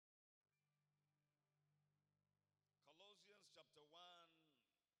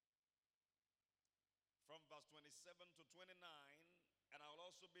27 to 29, and I'll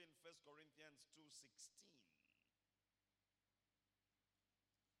also be in 1 Corinthians 2:16.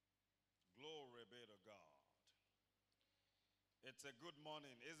 Glory be to God. It's a good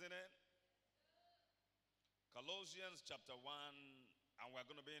morning, isn't it? Colossians chapter 1, and we're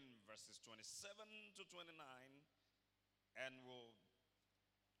going to be in verses 27 to 29, and we'll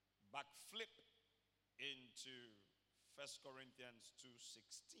backflip into 1 Corinthians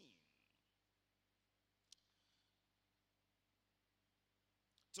 2:16.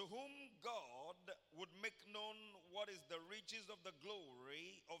 To whom God would make known what is the riches of the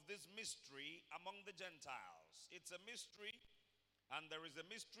glory of this mystery among the Gentiles. It's a mystery, and there is a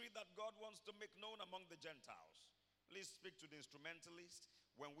mystery that God wants to make known among the Gentiles. Please speak to the instrumentalist.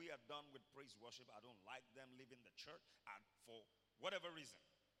 When we are done with praise worship, I don't like them leaving the church for whatever reason.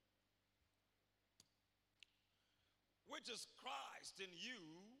 Which is Christ in you,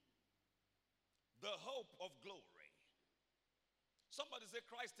 the hope of glory. Somebody say,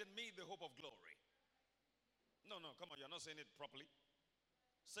 Christ in me, the hope of glory. No, come on, you're not saying it properly.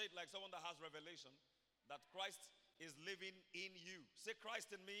 Say it like someone that has revelation that Christ is living in you. Say,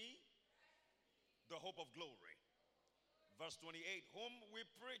 Christ in me, the hope of glory. Verse 28, whom we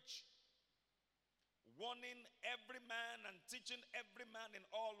preach, warning every man and teaching every man in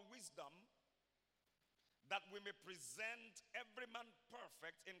all wisdom, that we may present every man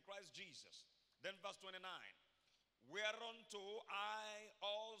perfect in Christ Jesus. Then verse 29, whereunto I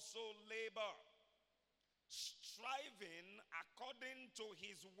also labor, striving according to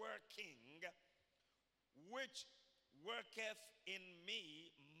his working, which worketh in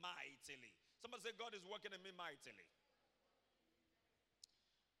me mightily. Somebody say, God is working in me mightily.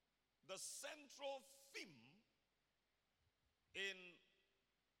 The central theme in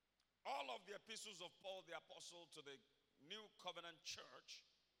all of the epistles of Paul the Apostle to the New Covenant Church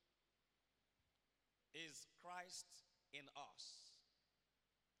is Christ in us.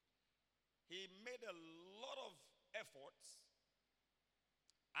 He made a lot of efforts,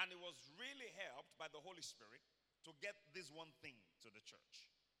 and he was really helped by the Holy Spirit to get this one thing to the church.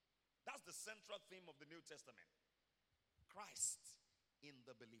 That's the central theme of the New Testament. Christ in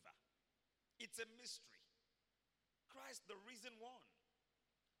the believer. It's a mystery. Christ, the risen one.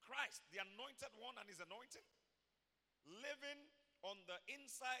 Christ, the anointed one and his anointing, living on the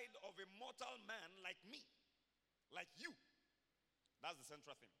inside of a mortal man like me, like you. That's the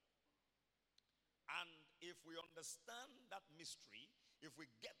central theme. And if we understand that mystery, if we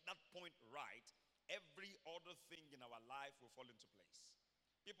get that point right, every other thing in our life will fall into place.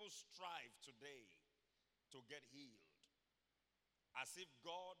 People strive today to get healed, as if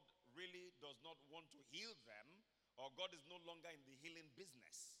God really does not want to heal them, or God is no longer in the healing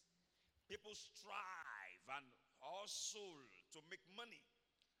business. People strive and hustle to make money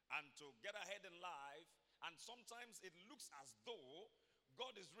and to get ahead in life, and sometimes it looks as though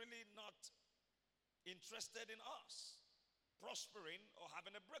God is really not interested in us prospering or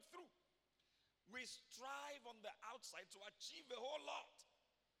having a breakthrough. We strive on the outside to achieve a whole lot,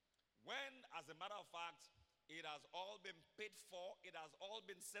 when, as a matter of fact, it has all been paid for. It has all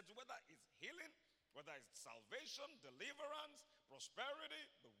been said, whether it's healing, whether it's salvation, deliverance, prosperity,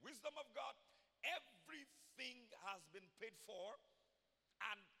 the wisdom of God. Everything has been paid for,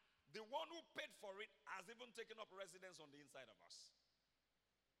 and the one who paid for it has even taken up residence on the inside of us.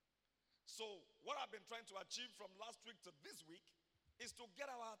 So what I've been trying to achieve from last week to this week is to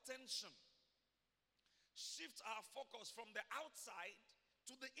get our attention, shift our focus from the outside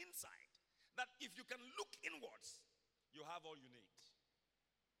to the inside. That if you can look inwards, you have all you need.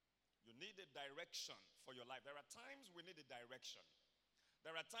 You need a direction for your life. There are times we need a direction.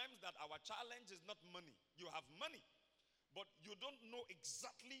 There are times that our challenge is not money. You have money, but you don't know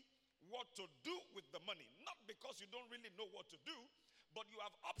exactly what to do with the money. Not because you don't really know what to do, but you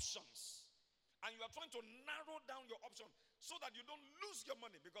have options. And you are trying to narrow down your option so that you don't lose your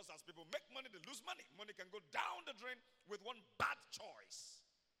money. Because as people make money, they lose money. Money can go down the drain with one bad choice.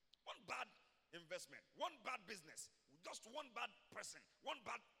 One bad investment, one bad business, just one bad person, one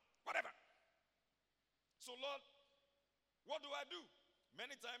bad whatever. So Lord, what do I do?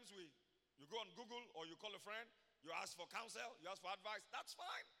 Many times you go on Google or you call a friend, you ask for counsel, you ask for advice. That's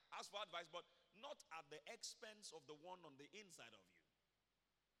fine. Ask for advice, but not at the expense of the one on the inside of you.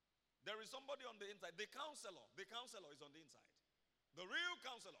 There is somebody on the inside. The counselor is on the inside. The real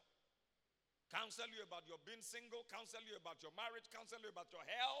counselor. Counsel you about your being single, counsel you about your marriage, counsel you about your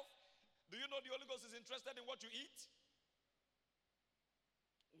health. Do you know the Holy Ghost is interested in what you eat?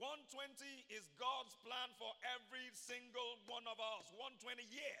 120 is God's plan for every single one of us. 120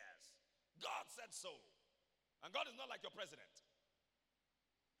 years. God said so. And God is not like your president.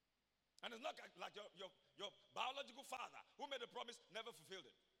 And it's not like your biological father who made a promise, never fulfilled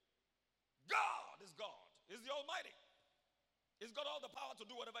it. God is God. He's the Almighty. He's got all the power to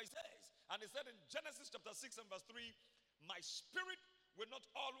do whatever he says. And he said in Genesis chapter 6 and verse 3, my spirit will not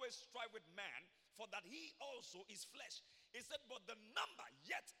always strive with man, for that he also is flesh. He said, but the number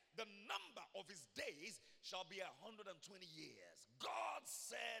of his days shall be 120 years. God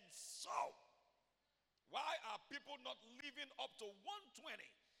said so. Why are people not living up to 120?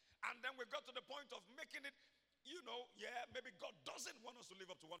 And then we got to the point of making it, maybe God doesn't want us to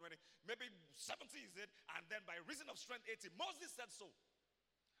live up to 120. Maybe 70 is it, and then by reason of strength 80. Moses said so.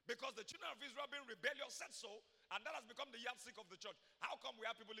 Because the children of Israel being rebellious said so, and that has become the yardstick of the church. How come we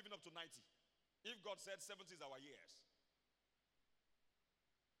have people living up to 90? If God said 70 is our years.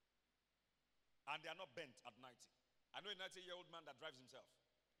 And they are not bent at 90. I know a 90-year-old man that drives himself.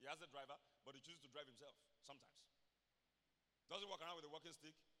 He has a driver, but he chooses to drive himself sometimes. Doesn't walk around with a walking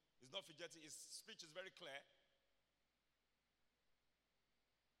stick. He's not fidgety. His speech is very clear.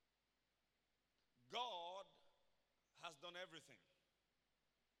 God has done everything.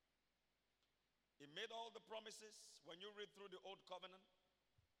 He made all the promises when you read through the old covenant.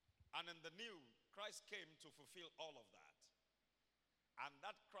 And in the new, Christ came to fulfill all of that. And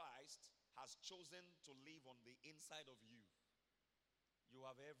that Christ has chosen to live on the inside of you. You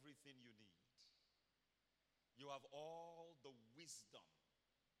have everything you need. You have all the wisdom,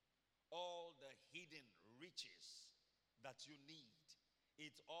 all the hidden riches that you need.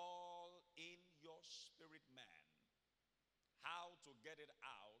 It's all in your spirit man. How to get it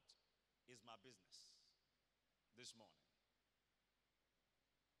out is my business this morning.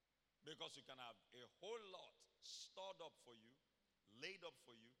 Because you can have a whole lot stored up for you, laid up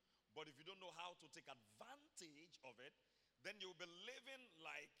for you, but if you don't know how to take advantage of it, then you'll be living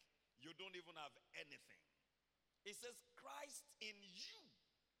like you don't even have anything. It says Christ in you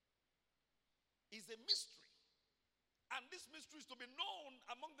is a mystery. And this mystery is to be known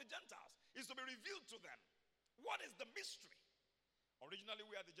among the Gentiles, is to be revealed to them. What is the mystery? Originally,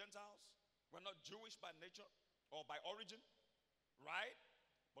 we are the Gentiles. We're not Jewish by nature or by origin, right?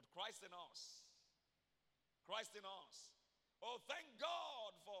 But Christ in us. Christ in us. Oh, thank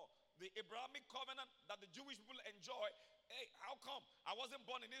God for the Abrahamic covenant that the Jewish people enjoy. Hey, how come I wasn't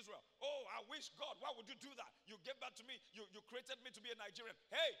born in Israel? Oh, I wish God, why would you do that? You gave that to me. You created me to be a Nigerian.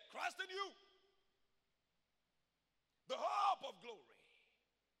 Hey, Christ in you. The hope of glory.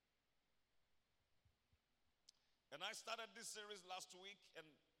 And I started this series last week, and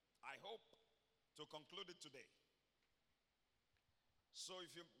I hope to conclude it today. So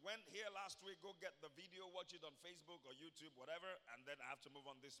if you went here last week, go get the video, watch it on Facebook or YouTube, whatever, and then I have to move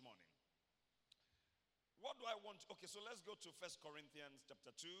on this morning. What do I want? Okay, so let's go to 1 Corinthians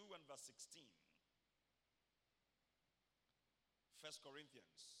chapter 2 and verse 16. 1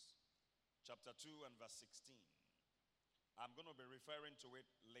 Corinthians chapter 2 and verse 16. I'm going to be referring to it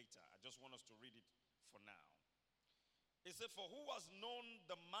later. I just want us to read it for now. It said, for who has known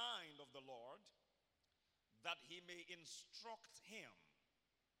the mind of the Lord, that he may instruct him?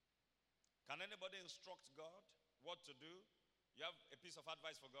 Can anybody instruct God what to do? You have a piece of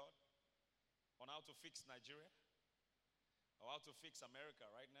advice for God on how to fix Nigeria or how to fix America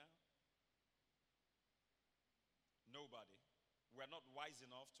right now? Nobody. We're not wise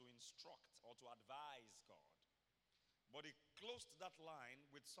enough to instruct or to advise God. But he closed that line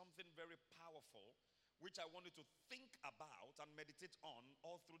with something very powerful, which I want you to think about and meditate on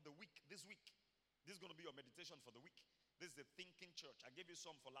all through the week, this week. This is going to be your meditation for the week. This is the thinking church. I gave you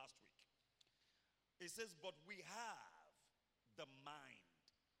some for last week. It says, but we have the mind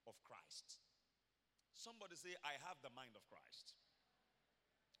of Christ. Somebody say, I have the mind of Christ.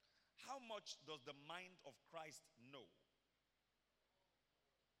 How much does the mind of Christ know?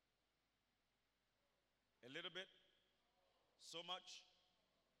 A little bit? So much?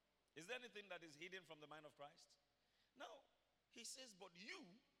 Is there anything that is hidden from the mind of Christ? No. He says, but you,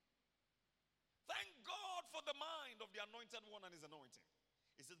 thank God for the mind of the anointed one and his anointing.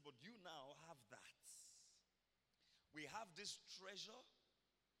 He says, but you now have that. We have this treasure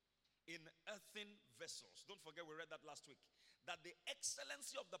in earthen vessels. Don't forget, we read that last week. That the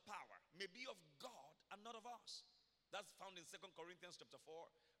excellency of the power may be of God and not of us. That's found in 2 Corinthians chapter 4,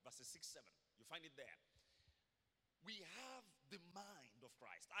 verses 6, 7. You find it there. We have the mind of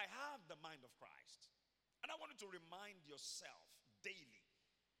Christ. I have the mind of Christ. And I want you to remind yourself daily.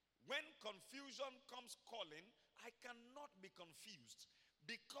 When confusion comes calling, I cannot be confused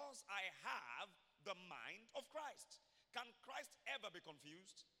because I have the mind of Christ. Can Christ ever be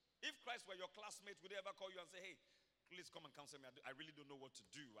confused? If Christ were your classmate, would he ever call you and say, hey, please come and counsel me. I really don't know what to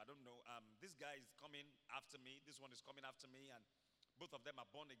do. I don't know. This guy is coming after me. This one is coming after me. Both of them are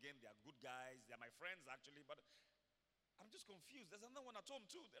born again. They are good guys. They are my friends, actually. But I'm just confused. There's another one at home,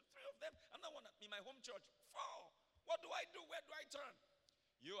 too. There are 3 of them. Another one in my home church. 4. What do I do? Where do I turn?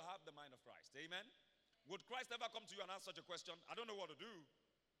 You have the mind of Christ. Amen? Would Christ ever come to you and ask such a question? I don't know what to do.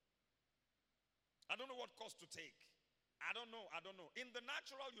 I don't know what course to take. I don't know. In the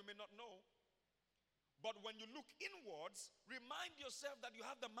natural, you may not know. But when you look inwards, remind yourself that you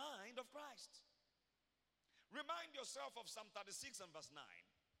have the mind of Christ. Remind yourself of Psalm 36 and verse 9.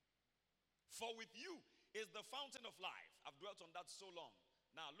 For with you is the fountain of life. I've dwelt on that so long.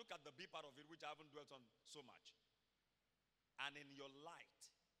 Now look at the B part of it, which I haven't dwelt on so much. And in your light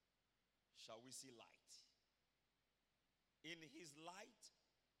shall we see light. In his light,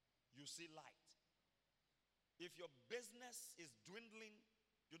 you see light. If your business is dwindling,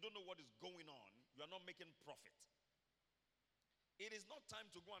 you don't know what is going on, you are not making profit. It is not time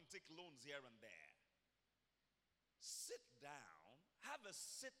to go and take loans here and there. Sit down, have a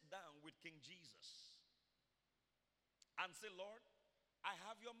sit down with King Jesus and say, Lord, I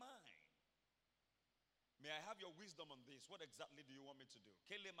have your mind. May I have your wisdom on this? What exactly do you want me to do?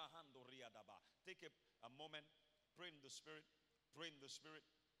 Take a moment, pray in the Spirit, pray in the Spirit,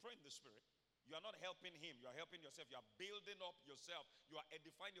 pray in the Spirit. You are not helping him, you are helping yourself. You are building up yourself. You are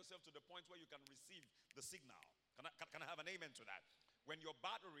edifying yourself to the point where you can receive the signal. Can I have an amen to that? When your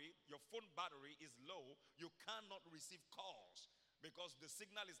battery, your phone battery is low, you cannot receive calls because the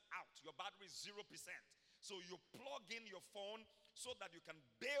signal is out. Your battery is 0%. So you plug in your phone so that you can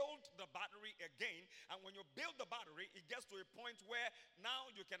build the battery again. And when you build the battery, it gets to a point where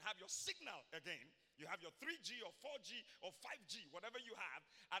now you can have your signal again. You have your 3G or 4G or 5G, whatever you have,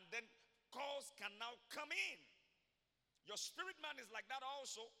 and then calls can now come in. Your spirit man is like that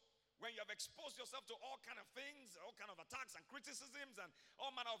also. When you have exposed yourself to all kind of things, all kind of attacks and criticisms and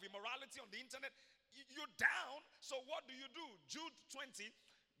all manner of immorality on the internet, you're down. So what do? Jude 20,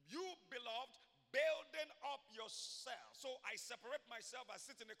 you beloved, building up yourself. So I separate myself. I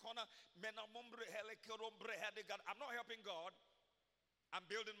sit in the corner. I'm not helping God. I'm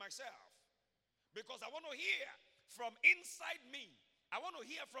building myself. Because I want to hear from inside me. I want to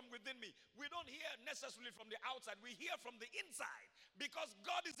hear from within me. We don't hear necessarily from the outside. We hear from the inside. Because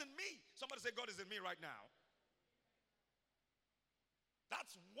God is in me. Somebody say, God is in me right now.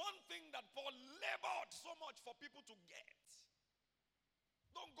 That's one thing that Paul labored so much for people to get.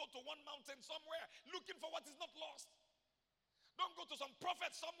 Don't go to one mountain somewhere looking for what is not lost. Don't go to some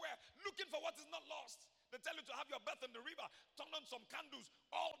prophet somewhere looking for what is not lost. They tell you to have your bath in the river, turn on some candles.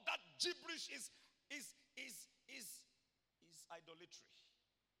 All that gibberish is idolatry.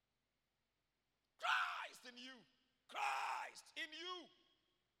 Christ in you. Christ in you.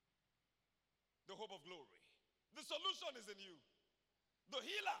 The hope of glory. The solution is in you. The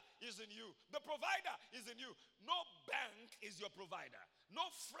healer is in you. The provider is in you. No bank is your provider. No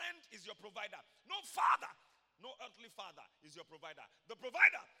friend is your provider. No father, no earthly father is your provider. The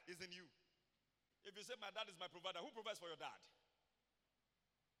provider is in you. If you say, my dad is my provider, who provides for your dad?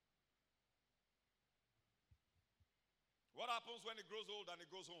 What happens when he grows old and he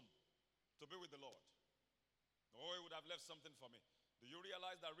goes home to be with the Lord? Oh, he would have left something for me. Do you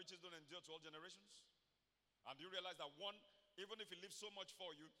realize that riches don't endure to all generations? And do you realize that one, even if he lives so much for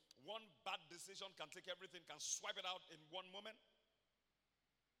you, one bad decision can take everything, can swipe it out in one moment?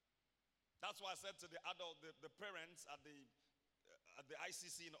 That's why I said to the adult, the parents at the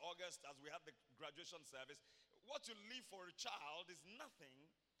ICC in August, as we had the graduation service, what you leave for a child is nothing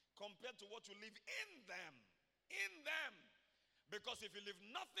compared to what you leave in them. In them. Because if you leave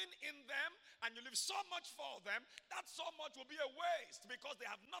nothing in them and you leave so much for them, that so much will be a waste because they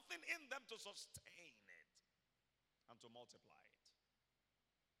have nothing in them to sustain it and to multiply it.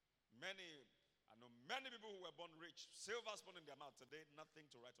 I know many people who were born rich, silver spoon in their mouth today, nothing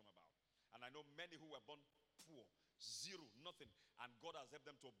to write home about. And I know many who were born poor, zero, nothing, and God has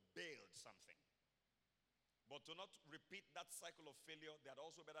helped them to build something. But to not repeat that cycle of failure, they had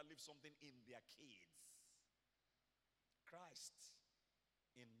also better leave something in their kids. Christ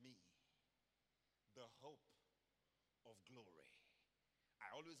in me, the hope of glory.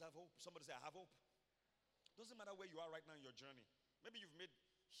 I always have hope. Somebody say, I have hope. Doesn't matter where you are right now in your journey. Maybe you've made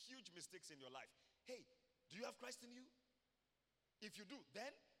huge mistakes in your life. Hey, do you have Christ in you? If you do,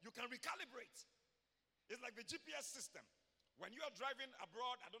 then you can recalibrate. It's like the GPS system. When you are driving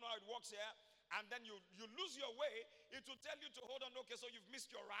abroad, I don't know how it works here, and then you lose your way, it will tell you to hold on. Okay, so you've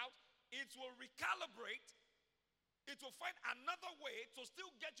missed your route. It will recalibrate. It will find another way to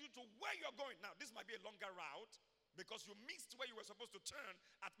still get you to where you're going. Now, this might be a longer route because you missed where you were supposed to turn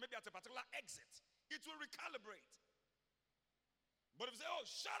at maybe at a particular exit. It will recalibrate. But if you say, oh,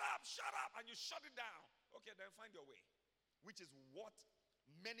 shut up, and you shut it down, okay, then find your way. which is what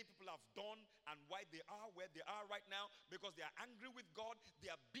many people have done and why they are where they are right now, because they are angry with God, they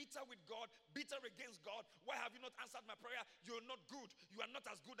are bitter with God, bitter against God. Why have you not answered my prayer? You're not good. You are not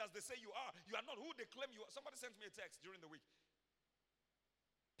as good as they say you are. You are not who they claim you are. Somebody sent me a text during the week.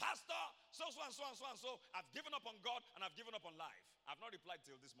 Pastor, so and so and so and so, I've given up on God and I've given up on life. I've not replied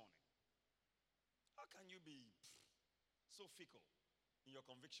till this morning. How can you be so fickle in your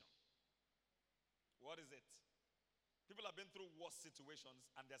conviction? What is it? People have been through worse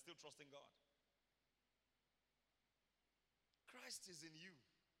situations and they're still trusting God. Christ is in you.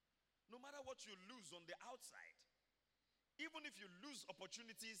 No matter what you lose on the outside, even if you lose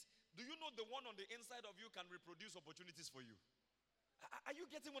opportunities, do you know the one on the inside of you can reproduce opportunities for you? Are you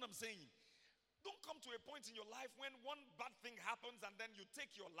getting what I'm saying? Don't come to a point in your life when one bad thing happens and then you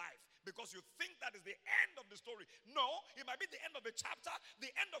take your life because you think that is the end of the story. No, it might be the end of a chapter. The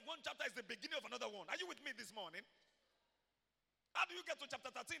end of one chapter is the beginning of another one. Are you with me this morning? How do you get to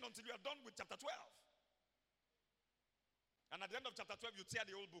chapter 13 until you are done with chapter 12? And at the end of chapter 12, you tear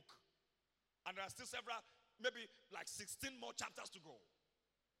the old book. And there are still several, maybe like 16 more chapters to go.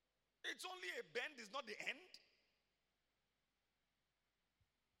 It's only a bend, it's not the end.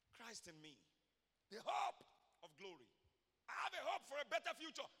 Christ in me, the hope of glory. I have a hope for a better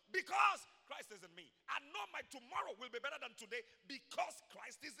future because Christ is in me. I know my tomorrow will be better than today because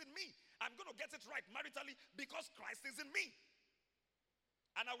Christ is in me. I'm going to get it right maritally because Christ is in me.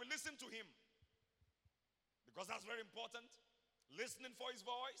 And I will listen to him because that's very important. Listening for his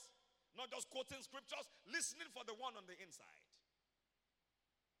voice, not just quoting scriptures, listening for the one on the inside.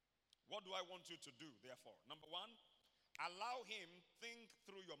 What do I want you to do, therefore? Number one, allow him think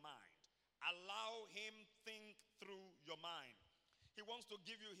through your mind. Allow him think through your mind. He wants to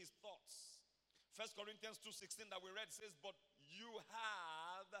give you his thoughts. 1 Corinthians 2:16 that we read says, but you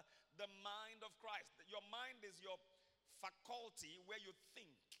have the mind of Christ. Your mind is your faculty where you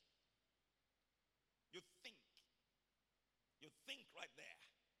think. You think. You think right there.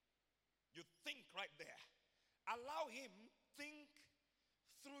 You think right there. Allow him think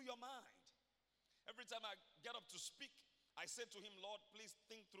through your mind. Every time I get up to speak, I say to him, Lord, please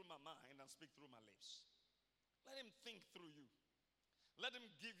think through my mind and speak through my lips. Let him think through you. Let him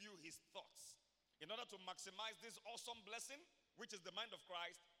give you his thoughts. In order to maximize this awesome blessing, which is the mind of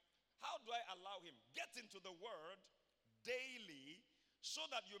Christ, how do I allow him? Get into the word daily so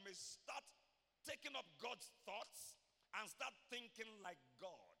that you may start taking up God's thoughts and start thinking like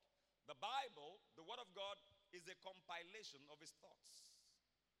God. The Bible, the word of God, is a compilation of his thoughts.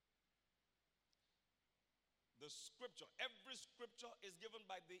 The scripture, every scripture is given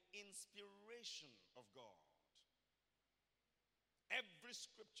by the inspiration of God. Every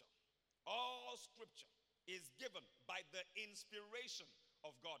scripture, all scripture is given by the inspiration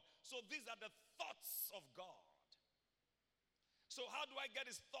of God. So these are the thoughts of God. So how do I get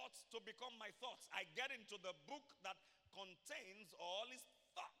his thoughts to become my thoughts? I get into the book that contains all his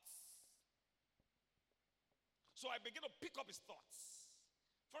thoughts. So I begin to pick up his thoughts.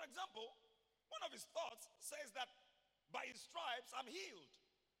 For example, one of his thoughts says that by his stripes I'm healed.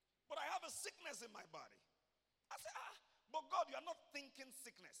 But I have a sickness in my body. I say, but God, you are not thinking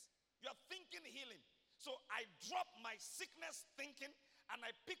sickness. You are thinking healing. So I drop my sickness thinking and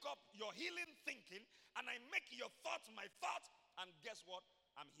I pick up your healing thinking and I make your thought my thought, and guess what?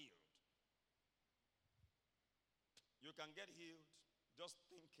 I'm healed. You can get healed just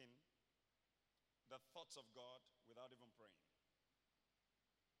thinking the thoughts of God without even praying.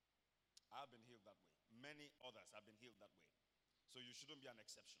 I've been healed that way. Many others have been healed that way. So you shouldn't be an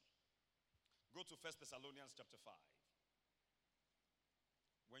exception. Go to 1 Thessalonians chapter 5.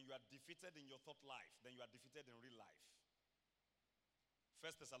 When you are defeated in your thought life, then you are defeated in real life.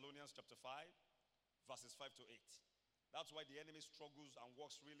 1 Thessalonians chapter 5, verses 5 to 8. That's why the enemy struggles and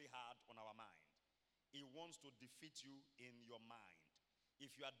works really hard on our mind. He wants to defeat you in your mind.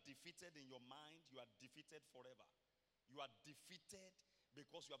 If you are defeated in your mind, you are defeated forever. You are defeated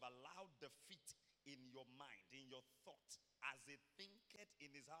because you have allowed defeat in your mind, in your thought. As he thinketh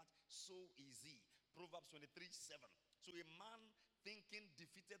in his heart, so is he. Proverbs 23:7. So a man thinking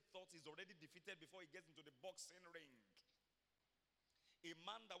defeated thoughts is already defeated before he gets into the boxing ring. A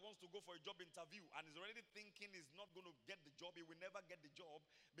man that wants to go for a job interview and is already thinking he's not going to get the job, he will never get the job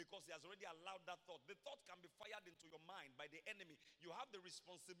because he has already allowed that thought. The thought can be fired into your mind by the enemy. You have the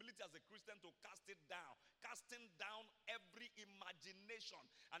responsibility as a Christian to cast it down. Casting down every imagination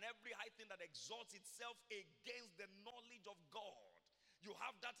and every high thing that exalts itself against the knowledge of God. You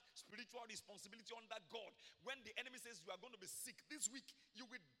have that spiritual responsibility under God. When the enemy says you are going to be sick this week, you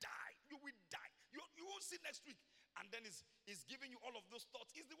will die. You will die. You won't see next week. And then he's giving you all of those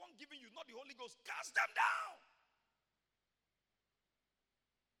thoughts. He's the one giving you, not the Holy Ghost. Cast them down.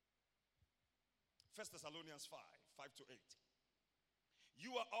 1 Thessalonians 5, 5 to 8.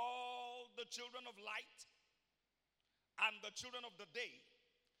 You are all the children of light and the children of the day.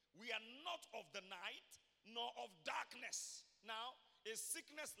 We are not of the night nor of darkness. Now, is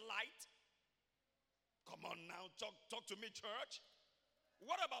sickness light? Come on now, talk to me, church.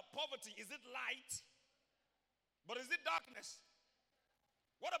 What about poverty? Is it light? But is it darkness?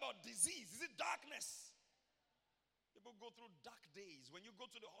 What about disease? Is it darkness? People go through dark days. When you go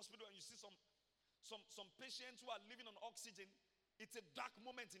to the hospital and you see some patients who are living on oxygen, it's a dark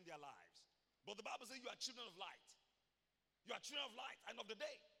moment in their lives. But the Bible says you are children of light. You are children of light and of the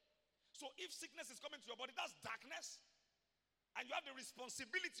day. So if sickness is coming to your body, that's darkness. And you have the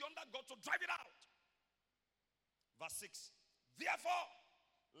responsibility under God to drive it out. Verse 6. Therefore,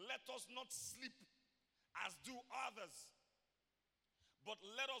 let us not sleep as do others, but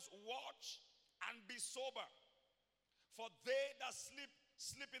let us watch and be sober. For they that sleep,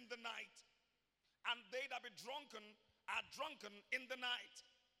 sleep in the night, and they that be drunken are drunken in the night.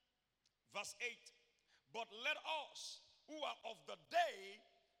 Verse 8. But let us who are of the day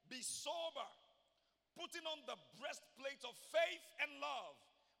be sober, putting on the breastplate of faith and love,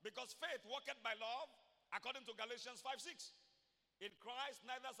 because faith worketh by love, according to Galatians 5:6. In Christ,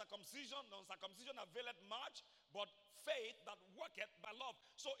 neither circumcision nor uncircumcision availeth much, but faith that worketh by love.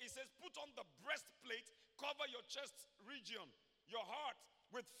 So it says, put on the breastplate, cover your chest region, your heart,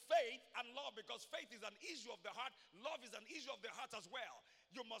 with faith and love, because faith is an issue of the heart. Love is an issue of the heart as well.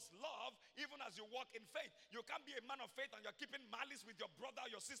 You must love even as you walk in faith. You can't be a man of faith and you're keeping malice with your brother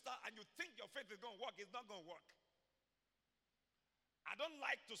or your sister and you think your faith is going to work. It's not going to work. I don't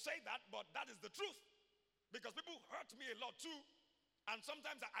like to say that, but that is the truth. Because people hurt me a lot too. And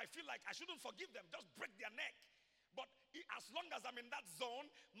sometimes I feel like I shouldn't forgive them, just break their neck. But as long as I'm in that zone,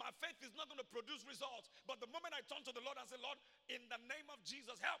 my faith is not going to produce results. But the moment I turn to the Lord and say, Lord, in the name of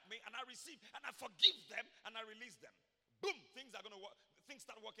Jesus, help me, and I receive, and I forgive them, and I release them, boom, things are going to work. Things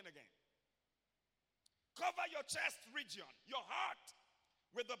start working again. Cover your chest region, your heart,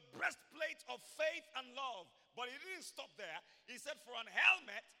 with the breastplate of faith and love. But he didn't stop there. He said, for an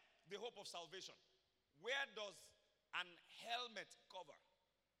helmet, the hope of salvation. Where does an helmet cover?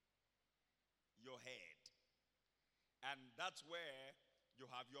 Your head. And that's where you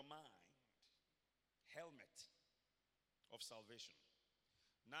have your mind. Helmet of salvation.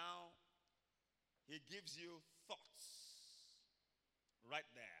 Now, he gives you thoughts. Right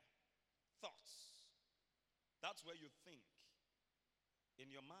there. Thoughts. That's where you think.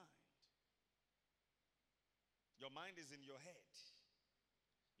 In your mind. Your mind is in your head.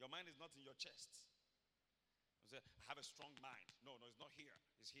 Your mind is not in your chest. You say, I have a strong mind. No, it's not here.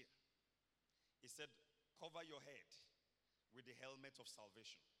 It's here. He said, cover your head with the helmet of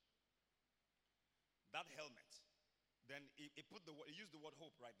salvation. That helmet. Then he used the word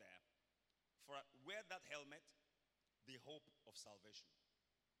hope right there. For wear that helmet, the hope of salvation.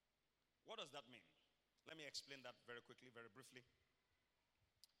 What does that mean? Let me explain that very quickly, very briefly.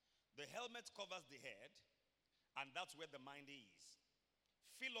 The helmet covers the head, and that's where the mind is.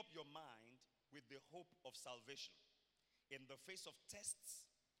 Fill up your mind with the hope of salvation in the face of tests,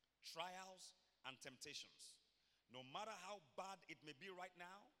 trials, and temptations. No matter how bad it may be right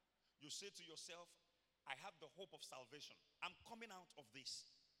now, you say to yourself, I have the hope of salvation. I'm coming out of this.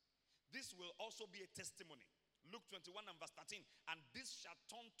 This will also be a testimony. Luke 21 and verse 13. And this shall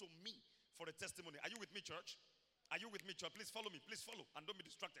turn to me for a testimony. Are you with me, church? Are you with me, church? Please follow me. Please follow and don't be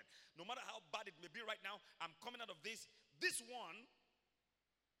distracted. No matter how bad it may be right now, I'm coming out of this. This one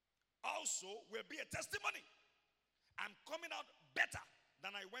also will be a testimony. I'm coming out better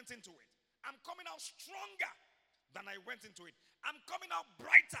than I went into it. I'm coming out stronger than I went into it. I'm coming out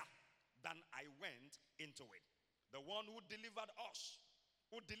brighter than I went into it. The one who delivered us,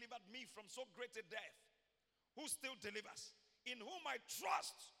 who delivered me from so great a death, who still delivers, in whom I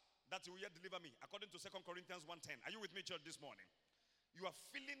trust that he will yet deliver me, according to 2 Corinthians 1:10. Are you with me, church, this morning? You are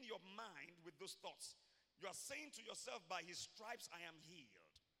filling your mind with those thoughts. You are saying to yourself, by his stripes I am healed.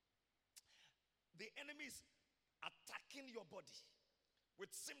 The enemy is attacking your body with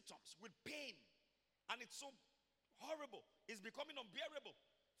symptoms, with pain, and it's so horrible. It's becoming unbearable.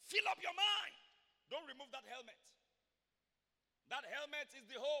 Fill up your mind. Don't remove that helmet. That helmet is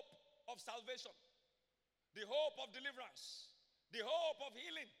the hope of salvation, the hope of deliverance, the hope of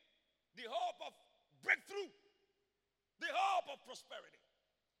healing, the hope of breakthrough, the hope of prosperity.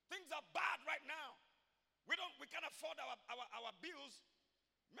 Things are bad right now. We can't afford our bills.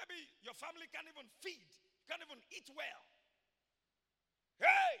 Maybe your family can't even feed, can't even eat well.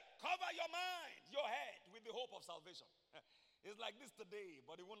 Hey, cover your mind, your head with the hope of salvation. It's like this today,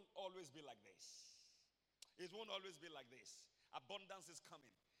 but it won't always be like this. It won't always be like this. Abundance is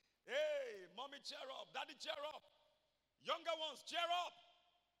coming. Hey, mommy, cheer up. Daddy, cheer up. Younger ones, cheer up.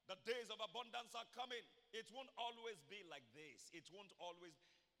 The days of abundance are coming. It won't always be like this. It won't always.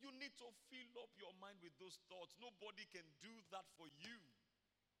 You need to fill up your mind with those thoughts. Nobody can do that for you.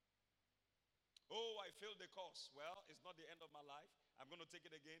 Oh, I failed the course. Well, it's not the end of my life. I'm going to take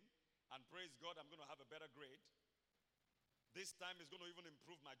it again. And praise God, I'm going to have a better grade. This time is going to even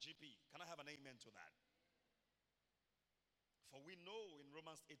improve my GP. Can I have an amen to that? For we know in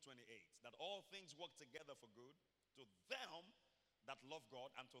Romans 8:28 that all things work together for good to them that love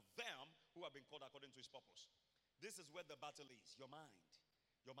God and to them who have been called according to his purpose. This is where the battle is. Your mind.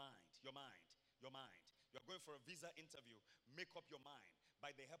 Your mind. Your mind. Your mind. You're going for a visa interview. Make up your mind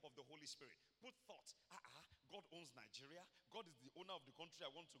by the help of the Holy Spirit. Put thoughts. God owns Nigeria. God is the owner of the country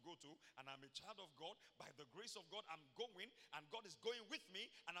I want to go to. And I'm a child of God. By the grace of God, I'm going. And God is going with me.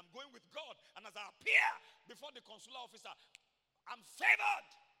 And I'm going with God. And as I appear before the consular officer, I'm favored.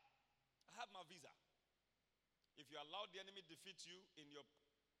 I have my visa. If you allow the enemy defeat you in your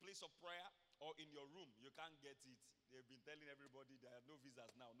place of prayer or in your room, you can't get it. They've been telling everybody there are no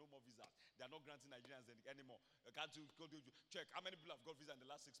visas now, no more visas. They are not granting Nigerians anymore. Can't you go to check how many people have got visa in the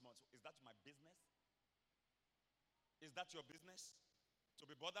last 6 months? Is that my business? Is that your business? To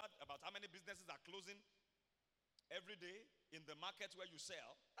be bothered about how many businesses are closing every day in the market where you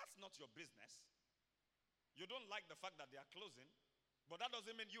sell? That's not your business. You don't like the fact that they are closing, but that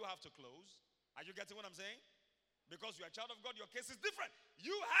doesn't mean you have to close. Are you getting what I'm saying? Because you're a child of God, your case is different.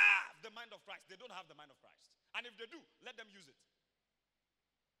 You have the mind of Christ. They don't have the mind of Christ. And if they do, let them use it.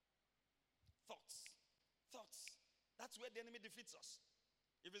 Thoughts. Thoughts. That's where the enemy defeats us.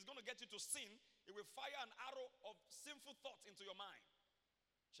 If he's going to get you to sin, he will fire an arrow of sinful thoughts into your mind.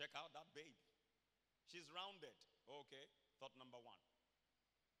 Check out that babe. She's rounded. Okay. Thought number one.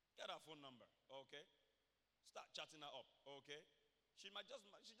 Get her phone number. Okay. Start chatting her up. Okay. She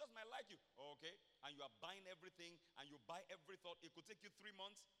just might like you. Okay. And you are buying everything and you buy every thought. It could take you 3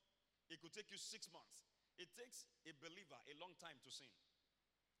 months. It could take you 6 months. It takes a believer a long time to sin.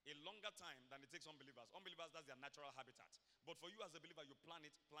 A longer time than it takes unbelievers. Unbelievers, that's their natural habitat. But for you as a believer, you plan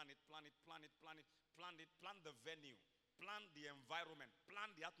it, plan the venue, plan the environment, plan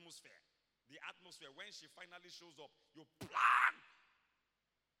the atmosphere. The atmosphere, when she finally shows up, you plan.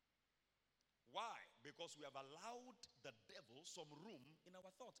 Why? Because we have allowed the devil some room in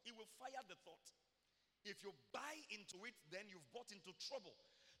our thoughts. He will fire the thought. If you buy into it, then you've bought into trouble.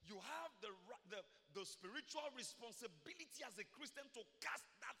 You have the spiritual responsibility as a Christian to cast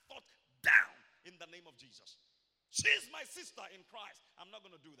that thought down in the name of Jesus. She's my sister in Christ. I'm not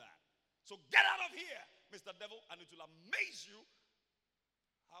going to do that. So get out of here, Mr. Devil, and it will amaze you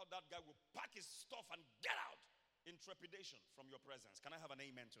how that guy will pack his stuff and get out in trepidation from your presence. Can I have an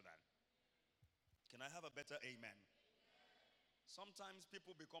amen to that? Can I have a better amen? Amen. Sometimes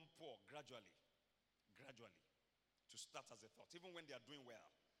people become poor gradually, to start as a thought. Even when they are doing well,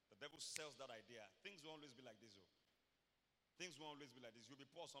 the devil sells that idea. Things will always be like this. Things will always be like this. You'll be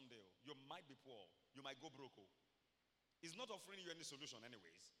poor someday. You might be poor. You might go broke. It's not offering you any solution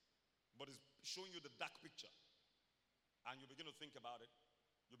anyways, but it's showing you the dark picture. And you begin to think about it.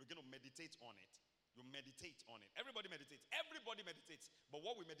 You begin to meditate on it. You meditate on it. Everybody meditates. Everybody meditates. But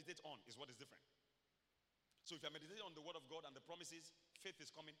what we meditate on is what is different. So if you're meditating on the word of God and the promises, faith is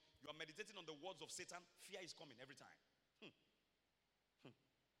coming. You are meditating on the words of Satan, fear is coming every time.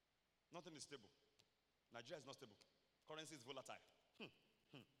 Nothing is stable. Nigeria is not stable. Currency is volatile.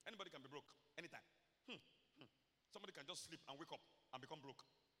 Anybody can be broke anytime. Somebody can just sleep and wake up and become broke.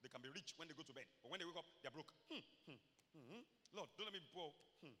 They can be rich when they go to bed, but when they wake up, they're broke. Lord, don't let me be poor.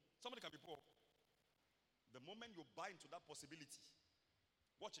 Somebody can be poor. The moment you buy into that possibility,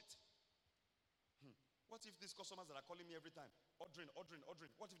 watch it. What if these customers that are calling me every time, ordering,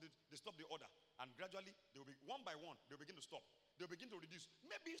 what if they stop the order? And gradually, they will be, one by one, they'll begin to stop. They'll begin to reduce.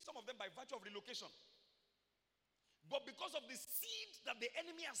 Maybe some of them by virtue of relocation. But because of the seed that the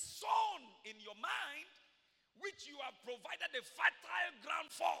enemy has sown in your mind, which you have provided a fertile ground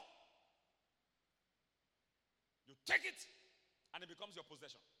for, you take it and it becomes your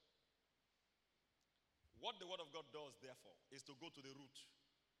possession. What the word of God does, therefore, is to go to the root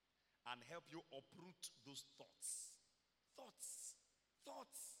and help you uproot those thoughts. Thoughts.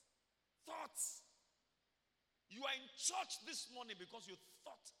 You are in church this morning because you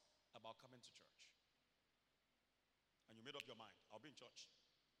thought about coming to church. And you made up your mind, I'll be in church.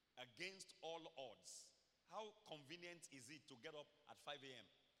 Against all odds. How convenient is it to get up at 5 a.m.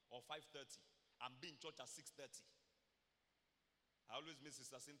 or 5:30 and be in church at 6:30? I always miss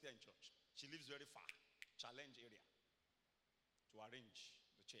Sister Cynthia in church. She lives very far, challenge area, to arrange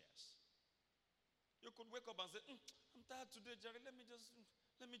the chairs. You You could wake up and say, I'm tired today, Jerry. Let me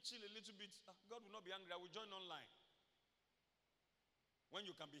chill a little bit. God will not be angry. I will join online. When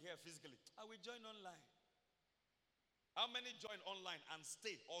you can be here physically, I will join online. How many join online and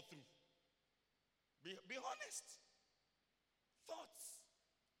stay all through? Be honest. Thoughts.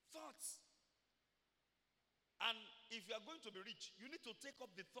 And if you are going to be rich, you need to take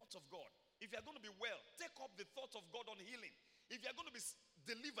up the thoughts of God. If you are going to be well, take up the thoughts of God on healing. If you are going to be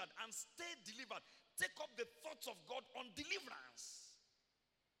delivered and stay delivered, take up the thoughts of God on deliverance.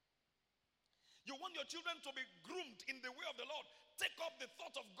 You want your children to be groomed in the way of the Lord, take up the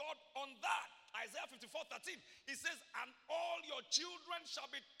thought of God on that. Isaiah 54:13, it says, and all your children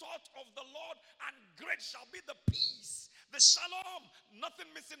shall be taught of the Lord, and great shall be the peace, the shalom, nothing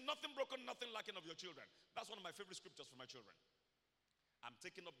missing, nothing broken, nothing lacking of your children. That's one of my favorite scriptures for my children. I'm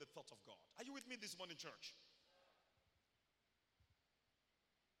taking up the thought of God. Are you with me this morning, church?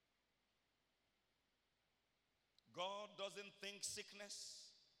 God doesn't think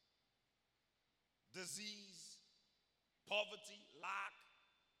sickness, disease, poverty, lack,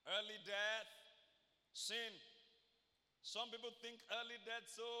 early death, sin. Some people think early death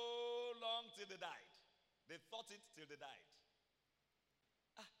so long till they died. They thought it till they died.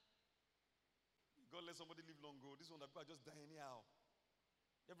 God let somebody live long ago. This one that people are just dying anyhow.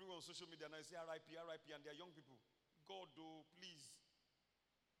 Everyone on social media now say RIP, RIP, and they are young people. God, oh, please.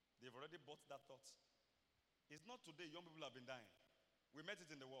 They've already bought that thought. It's not today young people have been dying. We met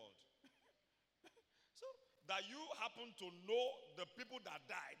it in the world. So that you happen to know the people that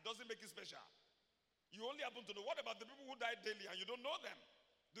died doesn't make it special. You only happen to know. What about the people who died daily and you don't know them?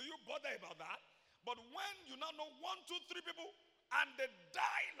 Do you bother about that? But when you now know 1, 2, 3 people and they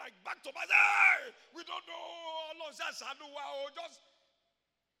die like back to back, hey, we don't know. Just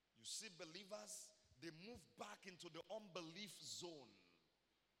you see believers, they move back into the unbelief zone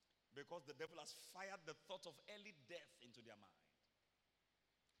because the devil has fired the thought of early death into their mind.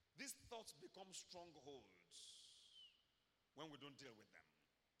 These thoughts become strongholds when we don't deal with them.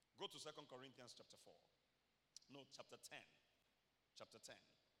 Go to 2 Corinthians chapter 4. No, chapter 10. Chapter 10.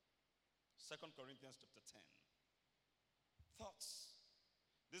 2 Corinthians chapter 10. Thoughts.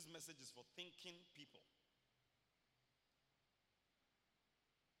 This message is for thinking people.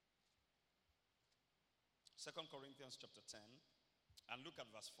 2 Corinthians chapter 10. And look at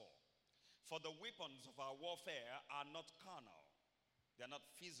verse 4. For the weapons of our warfare are not carnal. They are not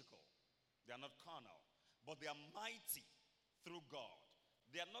physical. They are not carnal. But they are mighty through God.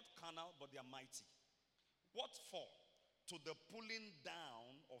 They are not carnal, but they are mighty. What for? To the pulling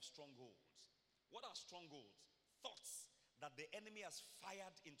down of strongholds. What are strongholds? Thoughts that the enemy has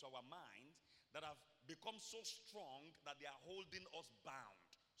fired into our mind that have become so strong that they are holding us bound.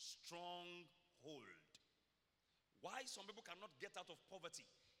 Stronghold. Why some people cannot get out of poverty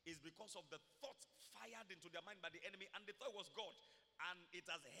is because of the thoughts fired into their mind by the enemy, and they thought it was God, and it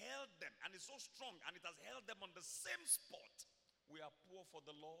has held them, and it's so strong, and it has held them on the same spot. We are poor for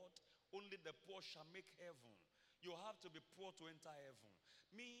the Lord. Only the poor shall make heaven. You have to be poor to enter heaven.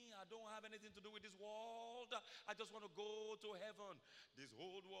 Me, I don't have anything to do with this world. I just want to go to heaven. This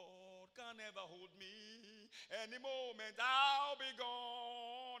whole world can never hold me. Any moment I'll be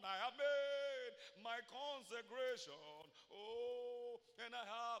gone. I have made my consecration. Oh, and I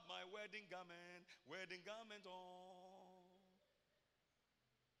have my wedding garment on.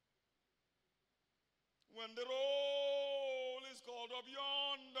 When the roll is called up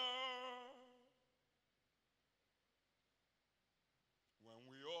yonder, when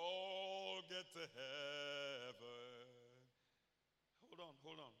we all get to heaven.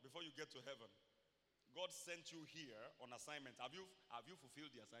 Hold on. Before you get to heaven, God sent you here on assignment. Have you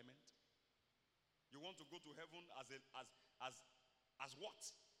fulfilled the assignment? You want to go to heaven as what?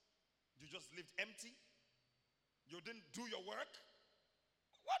 You just lived empty? You didn't do your work?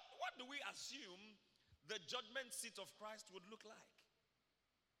 What do we assume the judgment seat of Christ would look like?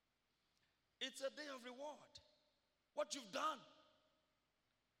 It's a day of reward. What you've done.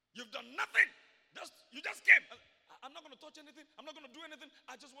 You've done nothing. You just came. I'm not going to touch anything. I'm not going to do anything.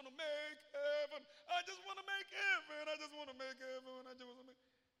 I just want to make heaven. I just want to make heaven. I just want to make heaven. I just want to make.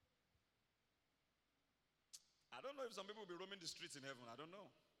 I don't know if some people will be roaming the streets in heaven. I don't know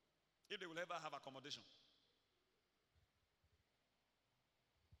if they will ever have accommodation.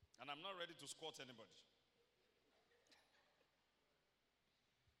 And I'm not ready to squat anybody.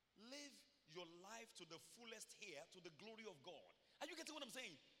 Live your life to the fullest here, to the glory of God. Are you getting what I'm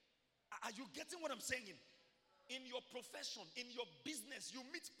saying? Are you getting what I'm saying? In your profession, in your business, you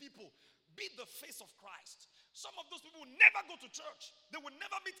meet people. Be the face of Christ. Some of those people will never go to church. They will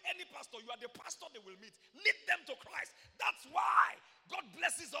never meet any pastor. You are the pastor they will meet. Lead them to Christ. That's why God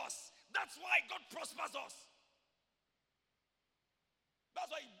blesses us. That's why God prospers us. That's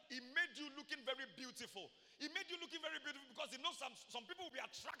why he made you looking very beautiful. He made you looking very beautiful because he knows some people will be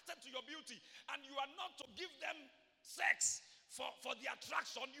attracted to your beauty. And you are not to give them sex for the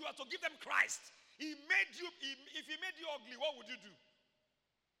attraction. You are to give them Christ. He made you, if he made you ugly, what would you do?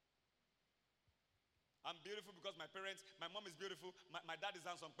 I'm beautiful because my mom is beautiful. My dad is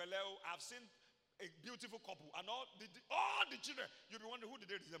handsome. Peleo, I've seen a beautiful couple. And all the children, you'll be wondering, who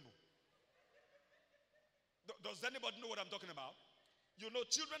did they resemble? Does anybody know what I'm talking about? You know,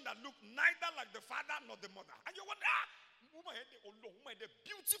 children that look neither like the father nor the mother. And you wonder, woman, they're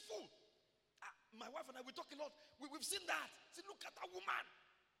beautiful. My wife and I, we talk a lot. We've seen that. See, look at that woman.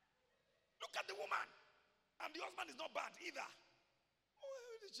 Look at the woman. And the husband is not bad either.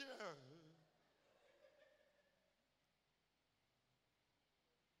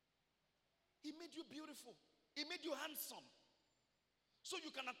 He made you beautiful. He made you handsome. So you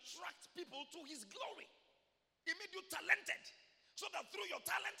can attract people to his glory. He made you talented. So that through your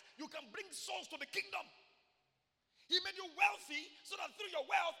talent, you can bring souls to the kingdom. He made you wealthy so that through your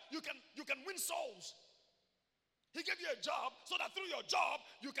wealth, you can win souls. He gave you a job so that through your job,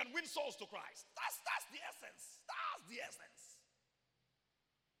 you can win souls to Christ. That's the essence. That's the essence.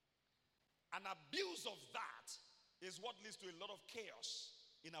 An abuse of that is what leads to a lot of chaos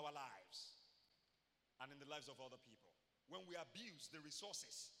in our lives and in the lives of other people. When we abuse the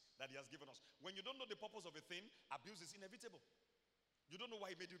resources that he has given us. When you don't know the purpose of a thing, abuse is inevitable. You don't know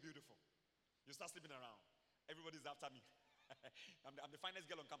why he made you beautiful. You start sleeping around. Everybody's after me. I'm the finest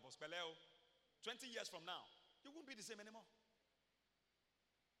girl on campus. Peleo, 20 years from now, you won't be the same anymore.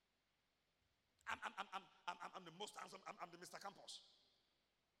 I'm the most handsome. I'm the Mr. Campus.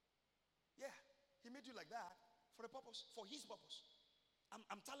 Yeah, he made you like that for a purpose, for his purpose.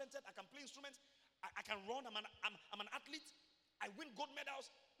 I'm talented. I can play instruments. I can run. I'm an athlete. I win gold medals.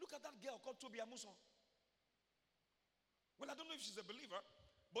 Look at that girl called Toby Amuson. Well, I don't know if she's a believer,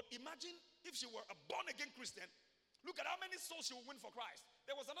 but imagine if she were a born-again Christian. Look at how many souls she will win for Christ.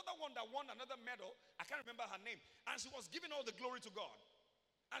 There was another one that won another medal. I can't remember her name. And she was giving all the glory to God.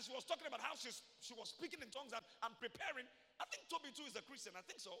 And she was talking about how she was speaking in tongues and preparing. I think Toby too is a Christian. I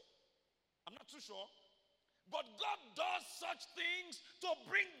think so. I'm not too sure. But God does such things to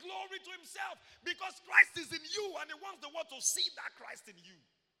bring glory to himself. Because Christ is in you and he wants the world to see that Christ in you.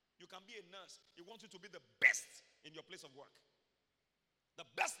 You can be a nurse. He wants you to be the best in your place of work. The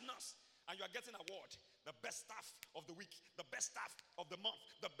best nurse. And you are getting an award. The best staff of the week. The best staff of the month.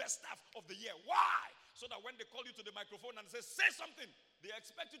 The best staff of the year. Why? So that when they call you to the microphone and say something, they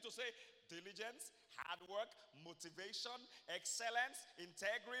expect you to say diligence, hard work, motivation, excellence,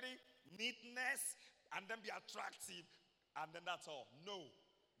 integrity, neatness, and then be attractive. And then that's all. No.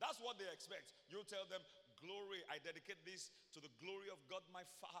 That's what they expect. You tell them, glory, I dedicate this to the glory of God my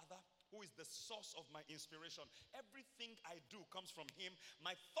Father, who is the source of my inspiration. Everything I do comes from him.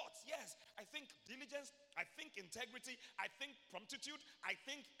 My thoughts, yes, I think diligence, I think integrity, I think promptitude, I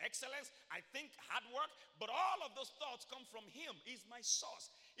think excellence, I think hard work, but all of those thoughts come from him. He's my source.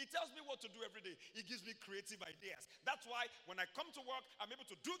 He tells me what to do every day. He gives me creative ideas. That's why when I come to work, I'm able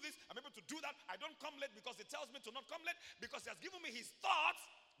to do this, I'm able to do that. I don't come late because he tells me to not come late, because he has given me his thoughts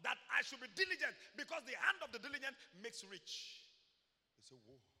that I should be diligent, because the hand of the diligent makes rich. They say,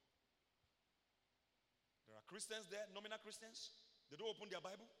 whoa. There are Christians there, nominal Christians. They don't open their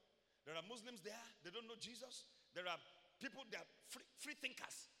Bible. There are Muslims there. They don't know Jesus. There are people, they are free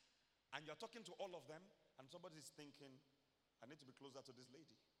thinkers. And you're talking to all of them, and somebody is thinking, I need to be closer to this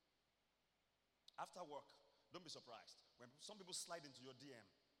lady. After work, don't be surprised when some people slide into your DM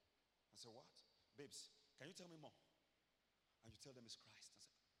and say, what? Babes, can you tell me more? And you tell them it's Christ. I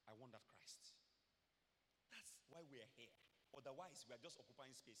say, I want that Christ. That's why we are here. Otherwise, we are just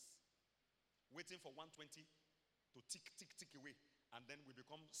occupying space, waiting for 120 to tick away, and then we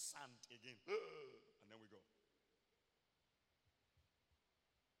become sand again. And then we go.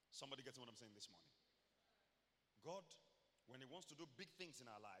 Somebody gets what I'm saying this morning? God, when he wants to do big things in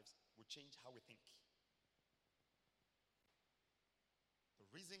our lives, will change how we think. The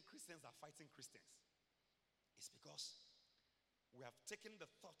reason Christians are fighting Christians is because we have taken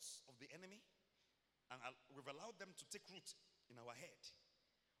the thoughts of the enemy and we've allowed them to take root in our head,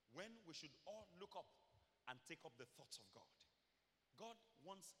 when we should all look up and take up the thoughts of God. God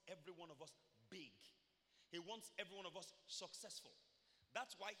wants every one of us big. He wants every one of us successful.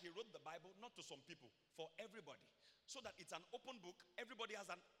 That's why he wrote the Bible not to some people, for everybody. So that it's an open book. Everybody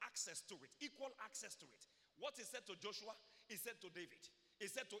has an access to it, equal access to it. What he said to Joshua, he said to David. He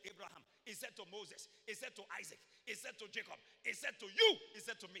said to Abraham. He said to Moses. He said to Isaac. He said to Jacob. He said to you. He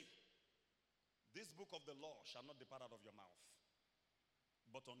said to me. This book of the law shall not depart out of your mouth.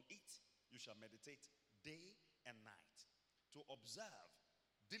 but on it you shall meditate day and night, to observe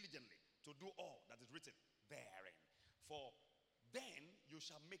diligently to do all that is written therein. For then you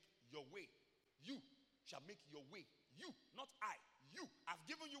shall make your way. You shall make your way. You, not I. You. I've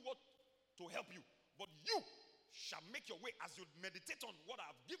given you what to help you, but you shall make your way as you meditate on what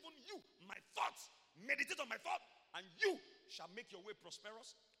I've given you. My thoughts. Meditate on my thought, and you shall make your way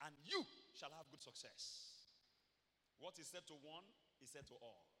prosperous, and you shall have good success. What is said to one is said to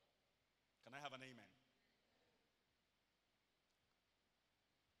all. Can I have an amen?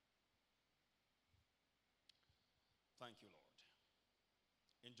 Thank you, Lord.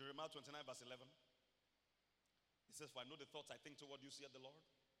 In Jeremiah 29, verse 11, it says, for I know the thoughts I think toward you, saith the Lord.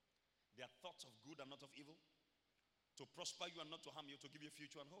 They are thoughts of good and not of evil, to prosper you and not to harm you, to give you a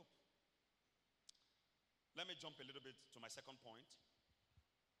future and hope. Let me jump a little bit to my second point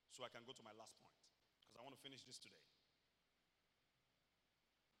so I can go to my last point, because I want to finish this today.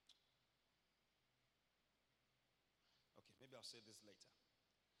 Okay, maybe I'll say this later.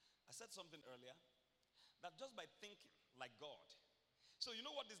 I said something earlier that just by thinking like God. So you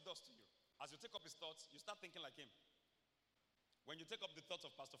know what this does to you? As you take up his thoughts, you start thinking like him. When you take up the thoughts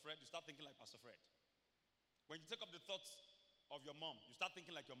of Pastor Fred, you start thinking like Pastor Fred. When you take up the thoughts of your mom, you start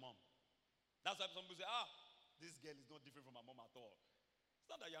thinking like your mom. That's why some people say, this girl is not different from my mom at all. It's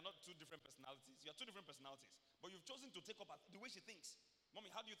not that you're not two different personalities. You're two different personalities. But you've chosen to take up the way she thinks.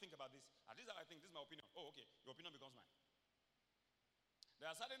 Mommy, how do you think about this? This is how I think. This is my opinion. Oh, okay. Your opinion becomes mine. There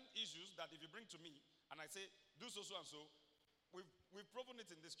are certain issues that if you bring to me and I say, do so and so, we've proven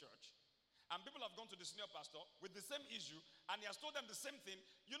it in this church. And people have gone to the senior pastor with the same issue, and he has told them the same thing.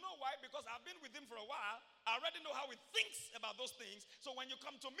 You know why? Because I've been with him for a while. I already know how he thinks about those things. So when you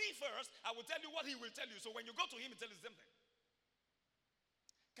come to me first, I will tell you what he will tell you. So when you go to him, he tells you the same thing.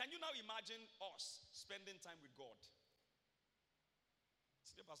 Can you now imagine us spending time with God?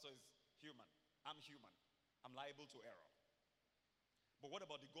 Senior pastor is human. I'm human. I'm liable to error. But what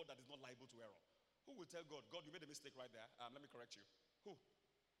about the God that is not liable to error? Who will tell God, God, you made a mistake right there. Let me correct you. Who?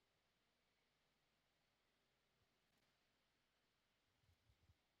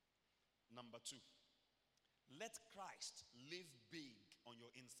 Number 2, let Christ live big on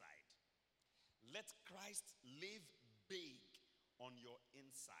your inside. Let Christ live big on your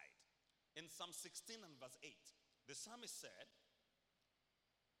inside. In Psalm 16 and verse 8, the psalmist said,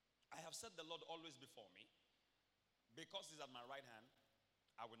 I have set the Lord always before me. Because he's at my right hand,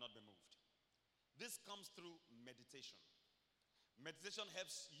 I will not be moved. This comes through meditation. Meditation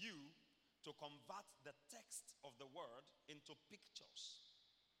helps you to convert the text of the word into pictures.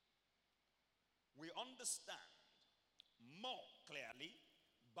 We understand more clearly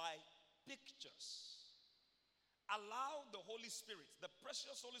by pictures. Allow the Holy Spirit, the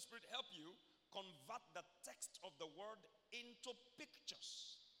precious Holy Spirit, help you convert the text of the word into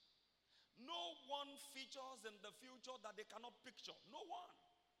pictures. No one features in the future that they cannot picture. No one.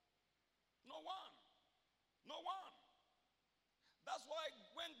 No one. No one. That's why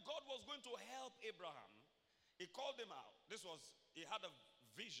when God was going to help Abraham, he called him out. He had a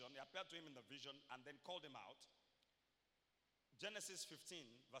vision. He appeared to him in the vision and then called him out. Genesis 15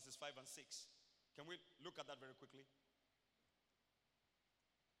 verses 5 and 6. Can we look at that very quickly?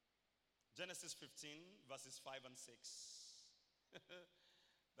 Genesis 15 verses 5 and 6.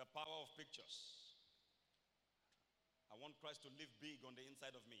 The power of pictures. I want Christ to live big on the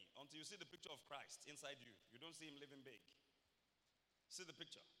inside of me. Until you see the picture of Christ inside you, you don't see him living big. See the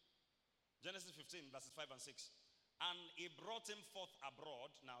picture. Genesis 15 verses 5 and 6. And he brought him forth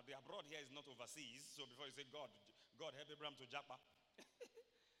abroad. Now the abroad here is not overseas. So before you say God help Abraham to Japa.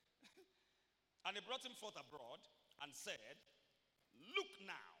 And he brought him forth abroad and said, look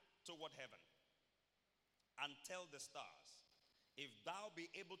now toward heaven and tell the stars, if thou be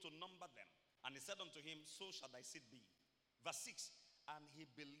able to number them. And he said unto him, so shall thy seed be. Verse 6, and he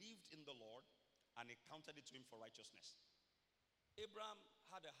believed in the Lord, and he counted it to him for righteousness. Abraham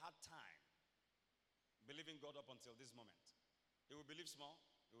had a hard time believing God up until this moment. He would believe small,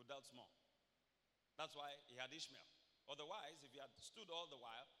 he would doubt small. That's why he had Ishmael. Otherwise, if he had stood all the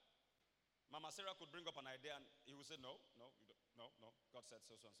while, Mama Sarah could bring up an idea and he would say, no, God said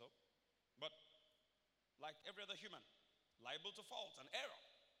so and so. But like every other human, liable to fault and error.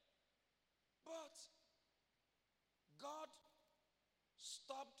 But God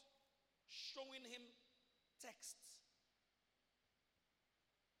stopped showing him texts.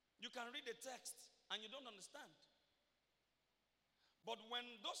 You can read the text and you don't understand. But when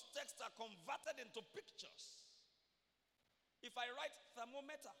those texts are converted into pictures, if I write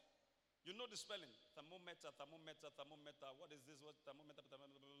thermometer, you know the spelling. Thermometer. What is this? What thermometer?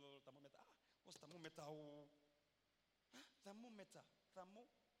 Thermometer. What's thermometer? Thermometer.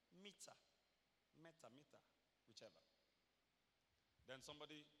 thermometer. Meter, whichever. Then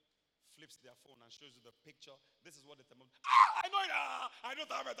somebody flips their phone and shows you the picture. This is what the thermometer. I know it. I know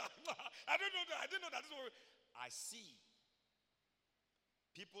thermometer. I didn't know that. I didn't know that. This is what I see.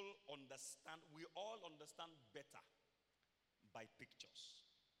 People understand. We all understand better by pictures.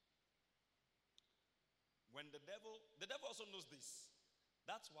 When the devil also knows this.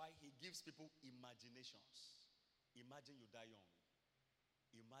 That's why he gives people imaginations. Imagine you die young.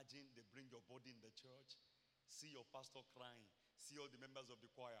 Imagine they bring your body in the church, see your pastor crying, see all the members of the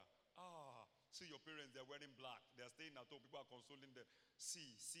choir. See your parents, they're wearing black. They're staying at home, people are consoling them.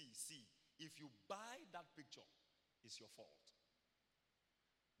 See. If you buy that picture, it's your fault.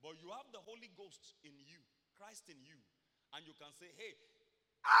 But you have the Holy Ghost in you, Christ in you, and you can say, hey,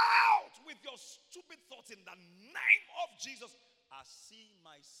 out with your stupid thoughts in the name of Jesus. I see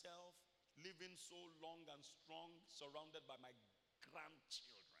myself living so long and strong, surrounded by my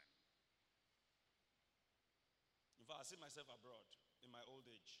grandchildren. In fact, I see myself abroad in my old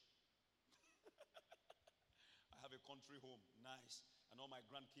age. I have a country home, nice, and all my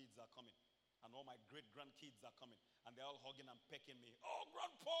grandkids are coming, and all my great grandkids are coming, and they're all hugging and pecking me. Oh,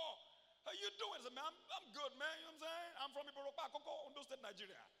 Grandpa, how you doing? I said, man, I'm good, man. You know what I'm saying? I'm from Iboropa, Akoko, Ondo State,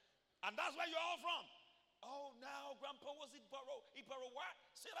 Nigeria, and that's where you're all from. Oh, now, Grandpa, was it Iboro what?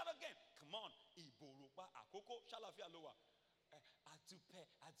 Say that again. Come on, Iboropa, Akoko, Shalafia Loa.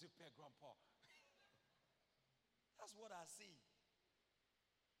 Adupe, Grandpa. That's what I see.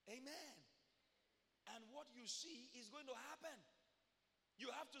 Amen. And what you see is going to happen. You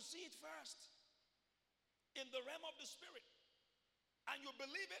have to see it first in the realm of the spirit, and you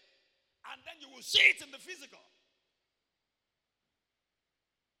believe it, and then you will see it in the physical.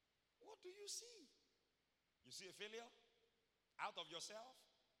 What do you see? You see a failure out of yourself,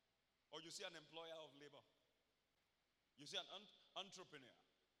 or you see an employer of labor? You see an entrepreneur.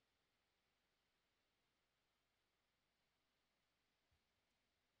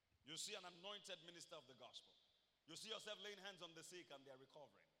 You see an anointed minister of the gospel. You see yourself laying hands on the sick and they are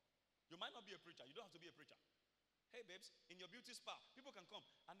recovering. You might not be a preacher. You don't have to be a preacher. Hey, babes, in your beauty spa, people can come.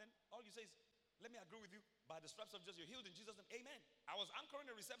 And then all you say is, let me agree with you. By the stripes of Jesus, you're healed in Jesus' name. Amen. I was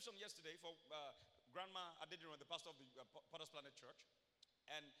anchoring a reception yesterday for Grandma Adediran, the pastor of the Potter's Planet Church.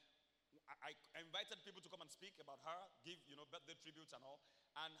 And I invited people to come and speak about her, give, birthday tributes and all.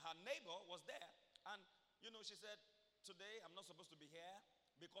 And her neighbor was there. And, she said, today I'm not supposed to be here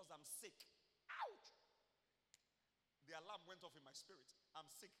because I'm sick. Ouch! The alarm went off in my spirit. I'm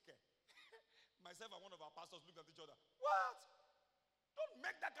sick. Myself and one of our pastors looked at each other. What? Don't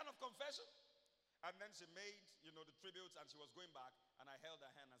make that kind of confession. And then she made, the tributes, and she was going back. And I held her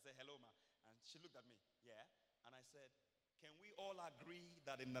hand and said, hello, ma. And she looked at me. Yeah. And I said, can we all agree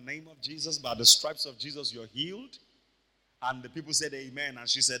that in the name of Jesus, by the stripes of Jesus, you're healed? And the people said amen. And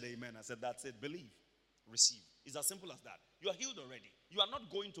she said amen. I said, that's it. Believe. Receive. It's as simple as that. You are healed already. You are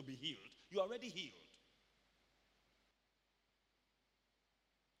not going to be healed. You are already healed.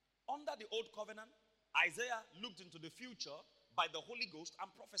 Under the old covenant, Isaiah looked into the future by the Holy Ghost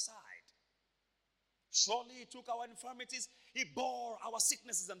and prophesied. Surely he took our infirmities, he bore our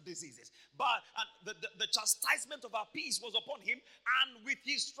sicknesses and diseases. But the chastisement of our peace was upon him, and with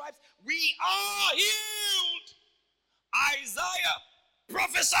his stripes we are healed. Isaiah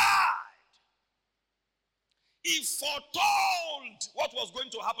prophesied. He foretold what was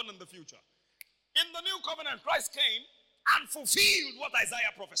going to happen in the future. In the new covenant, Christ came and fulfilled what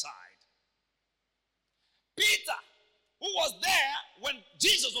Isaiah prophesied. Peter, who was there when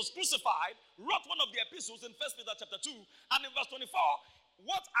Jesus was crucified, wrote one of the epistles in 1 Peter chapter 2, and in verse 24,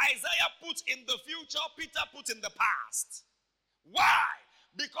 what Isaiah put in the future, Peter put in the past. Why?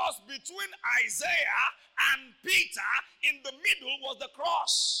 Because between Isaiah and Peter, in the middle was the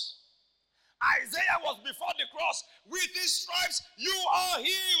cross. Isaiah was before the cross. With his stripes, you are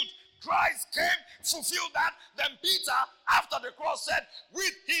healed. Christ came, fulfilled that. Then Peter, after the cross, said,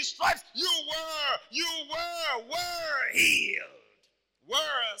 with his stripes, you were healed.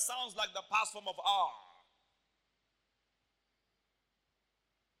 Were sounds like the past form of are.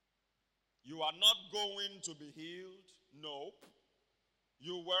 You are not going to be healed. Nope.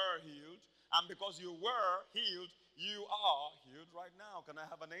 You were healed. And because you were healed, you are healed right now. Can I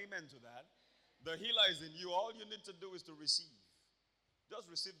have an amen to that? The healer is in you. All you need to do is to receive. Just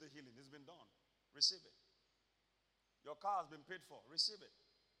receive the healing. It's been done. Receive it. Your car has been paid for. Receive it.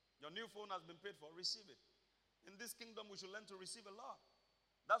 Your new phone has been paid for. Receive it. In this kingdom, we should learn to receive a lot.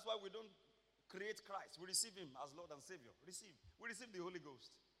 That's why we don't create Christ. We receive him as Lord and Savior. Receive. We receive the Holy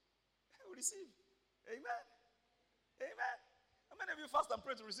Ghost. We receive. Amen. Amen. How many of you fast and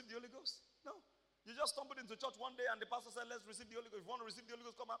pray to receive the Holy Ghost? No. You just stumbled into church one day and the pastor said, let's receive the Holy Ghost. If you want to receive the Holy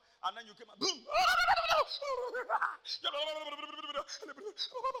Ghost, come out. And then you came out, boom.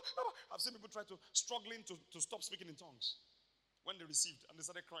 I've seen people try to struggling to stop speaking in tongues when they received and they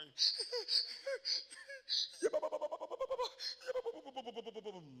started crying.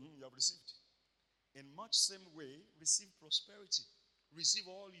 You have received. In much same way, receive prosperity. Receive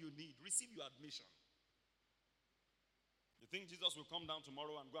all you need. Receive your admission. You think Jesus will come down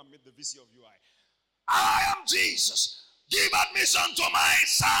tomorrow and go and meet the VC of UI? I am Jesus. Give admission to my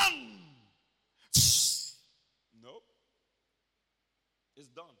son. No. It's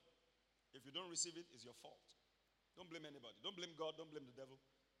done. If you don't receive it, it's your fault. Don't blame anybody. Don't blame God. Don't blame the devil.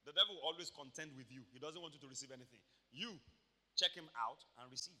 The devil will always contend with you. He doesn't want you to receive anything. You check him out and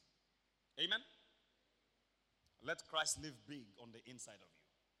receive. Amen? Let Christ live big on the inside of you.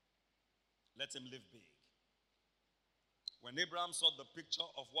 Let him live big. When Abraham saw the picture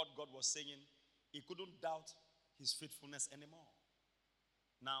of what God was saying, he couldn't doubt his faithfulness anymore.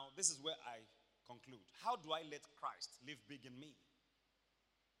 Now, this is where I conclude. How do I let Christ live big in me?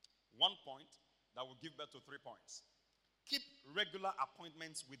 One point that will give birth to 3 points. Keep regular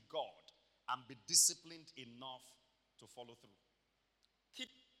appointments with God and be disciplined enough to follow through.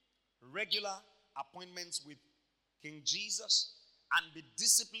 Keep regular appointments with King Jesus and be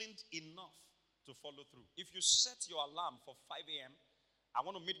disciplined enough to follow through. If you set your alarm for 5 a.m., I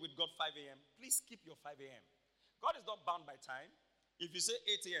want to meet with God 5 a.m., please keep your 5 a.m. God is not bound by time. If you say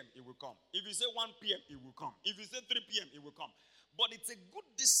 8 a.m., it will come. If you say 1 p.m., it will come. If you say 3 p.m., it will come. But it's a good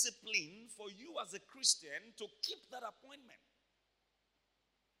discipline for you as a Christian to keep that appointment.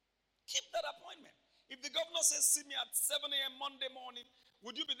 Keep that appointment. If the governor says, see me at 7 a.m. Monday morning,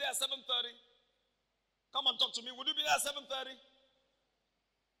 would you be there at 7:30? Come and talk to me. Would you be there at 7:30?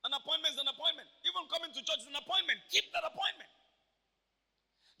 An appointment is an appointment. Even coming to church is an appointment. Keep that appointment.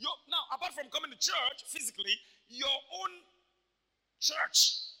 Now, apart from coming to church physically, your own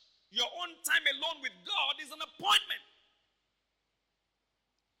church, your own time alone with God is an appointment.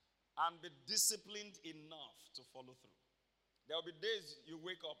 And be disciplined enough to follow through. There will be days you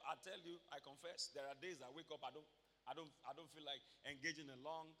wake up. I tell you, I confess, there are days I wake up, I don't feel like engaging in a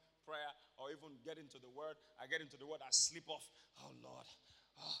long prayer or even get into the word. I get into the word, I sleep off. Oh Lord,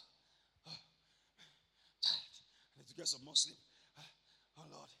 tired. I need to get some more sleep. Oh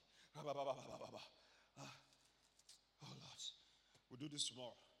Lord, oh Lord, we'll do this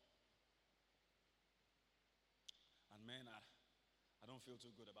tomorrow. And man, I don't feel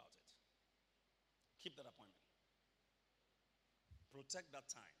too good about it. Keep that appointment. Protect that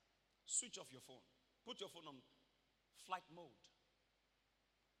time. Switch off your phone. Put your phone on flight mode.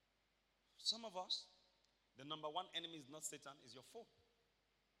 Some of us, the number one enemy is not Satan, is your phone.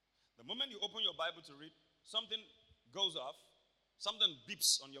 The moment you open your Bible to read, something goes off, something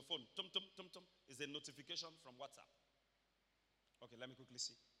beeps on your phone. Tum, tum, tum, tum. Is a notification from WhatsApp. Okay, let me quickly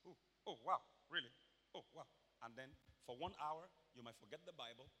see. Oh, wow, really? Oh, wow. And then for 1 hour, you might forget the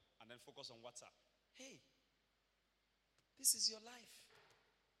Bible and then focus on WhatsApp. Hey, this is your life.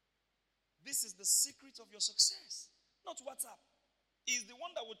 This is the secret of your success, not WhatsApp. He's the one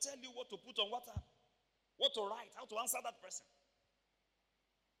that will tell you what to put on WhatsApp, what to write, how to answer that person.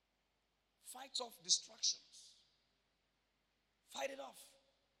 Fight off distractions. Fight it off.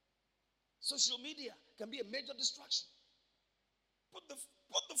 Social media can be a major distraction. Put the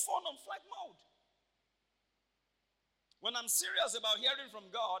phone on flight mode. When I'm serious about hearing from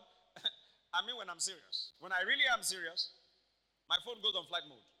God, I mean when I'm serious. When I really am serious, my phone goes on flight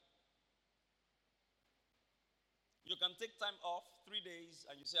mode. You can take time off 3 days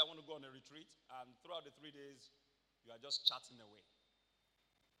and you say, I want to go on a retreat, and throughout the 3 days, you are just chatting away.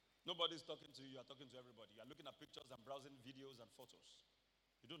 Nobody's talking to you, you are talking to everybody. You are looking at pictures and browsing videos and photos.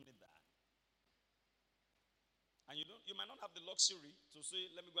 You don't need that. And you might not have the luxury to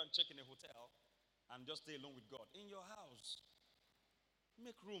say, let me go and check in a hotel and just stay alone with God. In your house,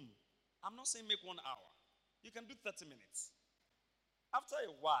 make room. I'm not saying make 1 hour. You can do 30 minutes. After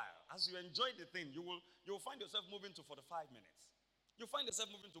a while, as you enjoy the thing, you will find yourself moving to 45 minutes. You'll find yourself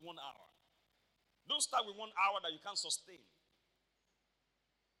moving to 1 hour. Don't start with 1 hour that you can't sustain.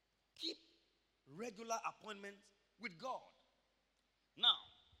 Keep regular appointments with God. Now,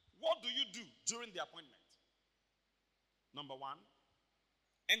 what do you do during the appointment? Number 1,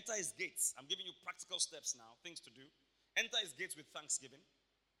 enter his gates. I'm giving you practical steps now, things to do. Enter his gates with thanksgiving.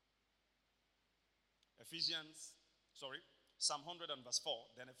 Psalm 100 and verse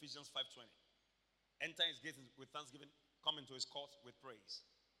 4, then Ephesians 5:20. Enter his gates with thanksgiving, come into his courts with praise.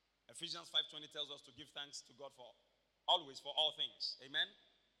 Ephesians 5:20 tells us to give thanks to God for always, for all things. Amen?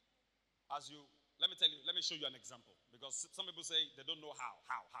 Let me show you an example. Because some people say they don't know how.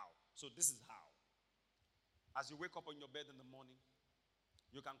 So this is how. As you wake up on your bed in the morning,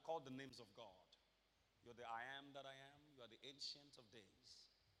 you can call the names of God. You're the I am that I am. You are the ancient of days.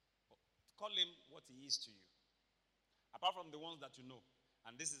 Call him what he is to you. Apart from the ones that you know.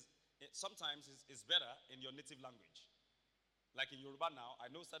 And this is, sometimes it's better in your native language. Like in Yoruba now, I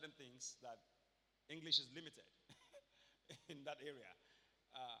know certain things that English is limited in that area.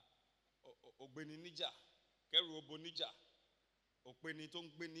 Ogbeni Nija, Keru Obonija, Ogbeni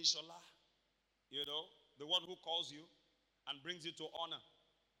Tongbeni Shola. You know, the one who calls you and brings you to honor.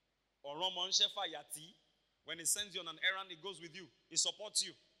 Oromon Shefa Yati, when he sends you on an errand, he goes with you. He supports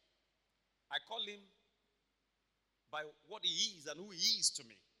you. I call him by what he is and who he is to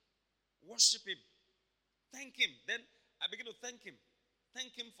me. Worship him. Thank him. Then I begin to thank him.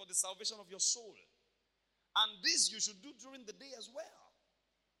 Thank him for the salvation of your soul. And this you should do during the day as well.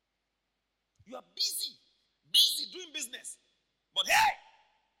 You are busy doing business. But hey,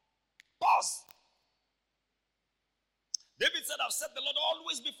 pause. David said, I've set the Lord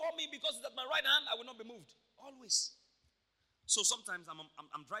always before me because it's at my right hand, I will not be moved. Always. So sometimes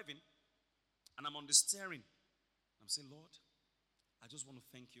I'm driving and I'm on the steering. I'm saying, Lord, I just want to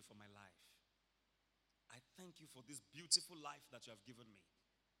thank you for my life. I thank you for this beautiful life that you have given me.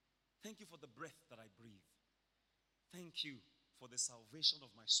 Thank you for the breath that I breathe. Thank you for the salvation of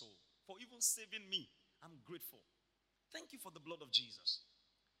my soul. For even saving me, I'm grateful. Thank you for the blood of Jesus.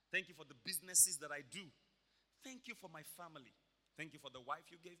 Thank you for the businesses that I do. Thank you for my family. Thank you for the wife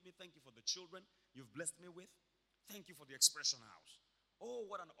you gave me. Thank you for the children you've blessed me with. Thank you for the Expression House. Oh,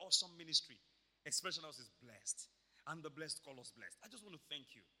 what an awesome ministry. Expression House is blessed. And the blessed call us blessed. I just want to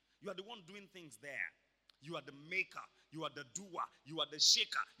thank you. You are the one doing things there. You are the maker. You are the doer. You are the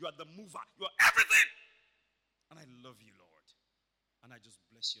shaker. You are the mover. You are everything. And I love you, Lord. And I just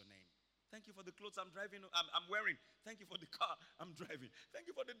bless your name. Thank you for the clothes I'm wearing. Thank you for the car I'm driving. Thank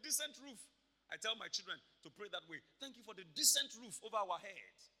you for the decent roof. I tell my children to pray that way. Thank you for the decent roof over our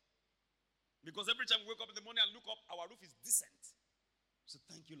heads. Because every time we wake up in the morning and look up, our roof is decent. So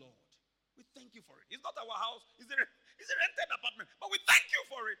thank you, Lord. We thank you for it. It's not our house. It's a rented apartment. But we thank you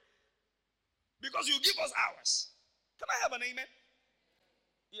for it. Because you give us ours. Can I have an amen?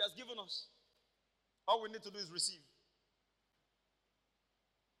 He has given us. All we need to do is receive.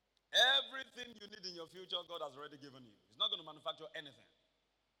 Everything you need in your future, God has already given you. He's not going to manufacture anything.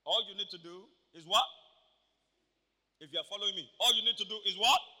 All you need to do is what? If you are following me, all you need to do is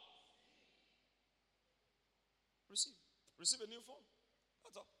what? Receive. Receive a new phone.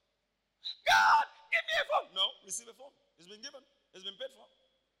 That's all. God, give me a phone. No, receive a phone. It's been given. It's been paid for.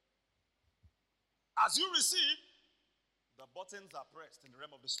 As you receive, the buttons are pressed in the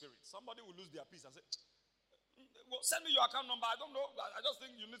realm of the spirit. Somebody will lose their peace and say, well, send me your account number. I don't know. I just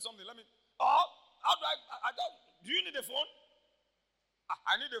think you need something. Let me. Oh, how do I don't. Do you need a phone?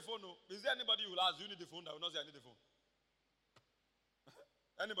 I need a phone. No. Is there anybody who will ask, do you need a phone? That will not say, I need a phone.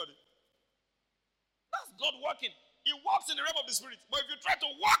 Anybody? That's God working. He works in the realm of the spirit. But if you try to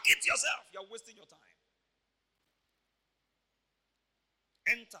work it yourself, you're wasting your time.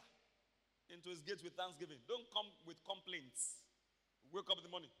 Enter into his gates with thanksgiving. Don't come with complaints. Wake up in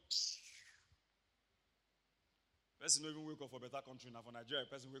the morning. Person don't even wake up for better country. Now for Nigeria,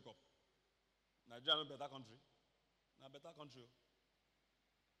 person wake up. Nigeria is a better country. Now better country.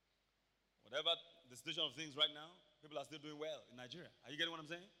 Whatever the situation of things right now, people are still doing well in Nigeria. Are you getting what I'm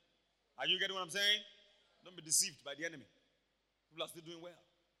saying? Are you getting what I'm saying? Don't be deceived by the enemy. People are still doing well.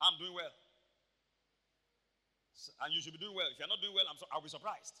 I'm doing well. And you should be doing well. If you're not doing well, I'll be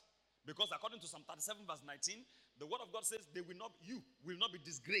surprised. Because according to Psalm 37 verse 19, the word of God says you will not be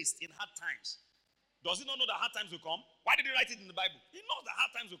disgraced in hard times. Does he not know that hard times will come? Why did he write it in the Bible? He knows that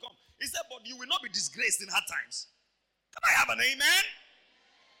hard times will come. He said, but you will not be disgraced in hard times. Can I have an amen?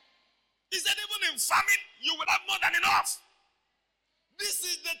 He said, even in famine, you will have more than enough. This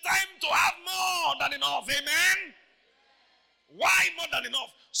is the time to have more than enough. Amen? Why more than enough?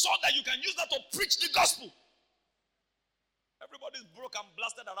 So that you can use that to preach the gospel. Everybody's broke and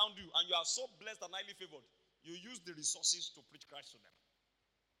blasted around you, and you are so blessed and highly favored. You use the resources to preach Christ to them.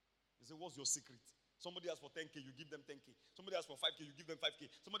 You say, what's your secret? Somebody asks for 10K, you give them 10K. Somebody asks for 5K, you give them 5K.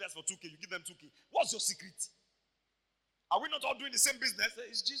 Somebody asks for 2K, you give them 2K. What's your secret? Are we not all doing the same business?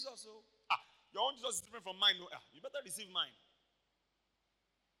 It's Jesus. So. Your own Jesus is different from mine. You better receive mine.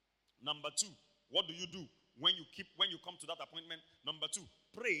 Number 2, what do you do when you come to that appointment? Number 2,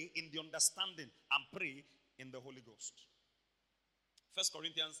 pray in the understanding and pray in the Holy Ghost. 1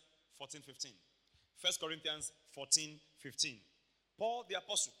 Corinthians 14:15. 1 Corinthians 14:15. Paul the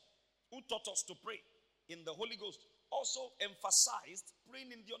apostle, who taught us to pray in the Holy Ghost, also emphasized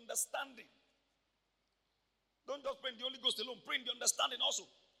praying in the understanding. Don't just pray in the Holy Ghost alone, pray in the understanding also.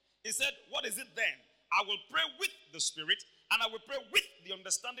 He said, what is it then? I will pray with the Spirit, and I will pray with the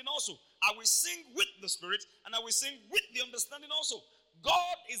understanding also. I will sing with the Spirit, and I will sing with the understanding also.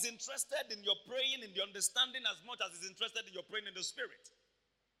 God is interested in your praying in the understanding as much as he's interested in your praying in the Spirit.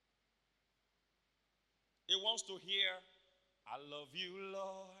 He wants to hear, I love you,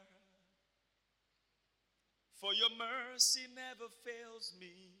 Lord, for your mercy never fails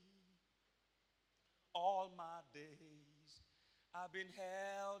me. All my days I've been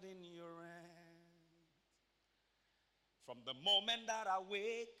held in your hand. From the moment that I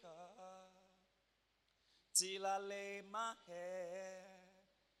wake up till I lay my head,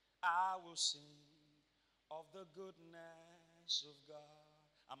 I will sing of the goodness of God.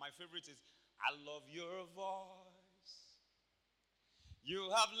 And my favorite is, I love your voice. You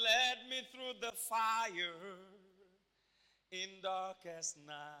have led me through the fire in darkest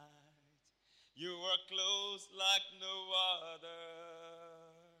night. You are close like no other.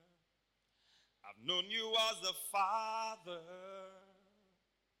 I've known you as a father.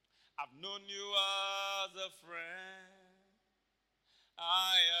 I've known you as a friend.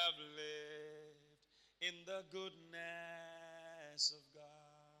 I have lived in the goodness of God.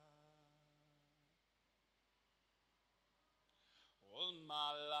 All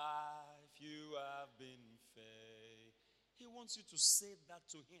my life you have been faithful. He wants you to say that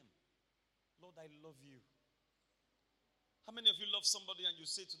to him. Lord, I love you. How many of you love somebody and you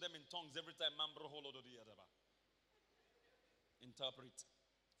say to them in tongues every time? Interpret.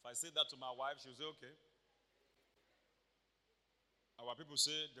 If I say that to my wife, she'll say, okay. Our people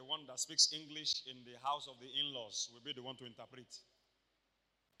say the one that speaks English in the house of the in-laws will be the one to interpret.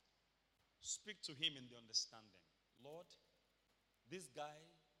 Speak to him in the understanding. Lord, this guy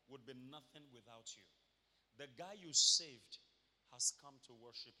would be nothing without you. The guy you saved has come to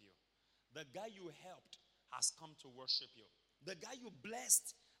worship you. The guy you helped has come to worship you. The guy you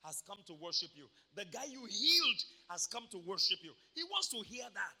blessed has come to worship you. The guy you healed has come to worship you. He wants to hear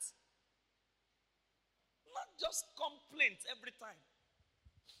that. Not just complaints every time.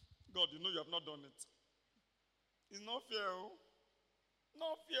 God, you know you have not done it. It's not fair.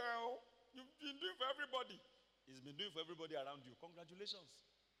 Not fair. You've been doing for everybody. He's been doing for everybody around you. Congratulations.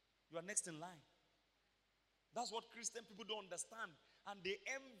 You are next in line. That's what Christian people don't understand. And they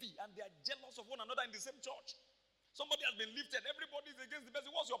envy and they are jealous of one another in the same church. Somebody has been lifted. Everybody is against the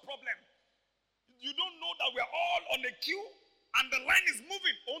person. What's your problem? You don't know that we're all on a queue and the line is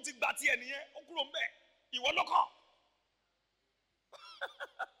moving.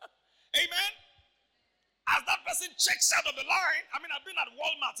 Amen. As that person checks out of the line, I mean, I've been at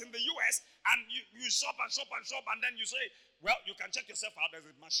Walmart in the US and you shop and shop and shop and then you say, well, you can check yourself out. There's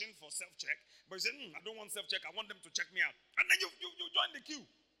a machine for self-check. But you say, I don't want self-check. I want them to check me out. And then you join the queue.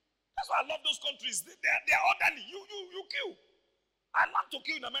 That's why I love those countries. They're orderly. You queue. I love to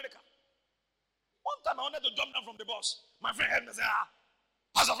queue in America. One time I wanted to jump down from the bus. My friend helped me and said,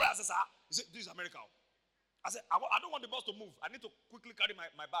 how's your friend? I said, sir. He said, this is America. I said, I don't want the bus to move. I need to quickly carry my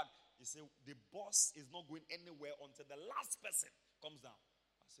bag. He said, the bus is not going anywhere until the last person comes down.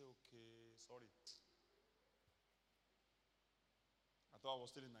 I said, okay, sorry. I thought I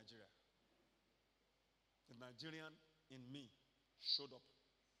was still in Nigeria. The Nigerian in me showed up.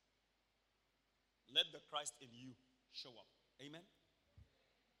 Let the Christ in you show up. Amen?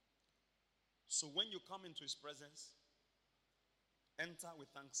 So when you come into his presence, enter with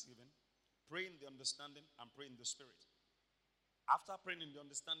thanksgiving, pray in the understanding, and pray in the spirit. After praying in the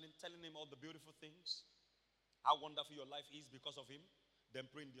understanding, telling him all the beautiful things, how wonderful your life is because of him, then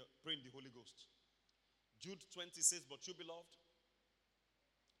pray in the Holy Ghost. Jude 20 says, but you beloved,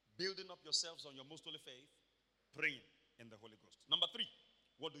 building up yourselves on your most holy faith, praying in the Holy Ghost. Number 3,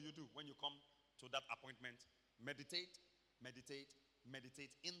 what do you do when you come to that appointment? Meditate, meditate,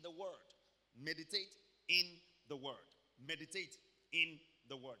 meditate in the word. Meditate in the word. Meditate in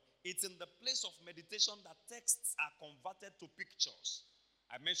the word. It's in the place of meditation that texts are converted to pictures.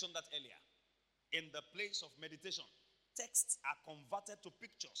 I mentioned that earlier. In the place of meditation, texts are converted to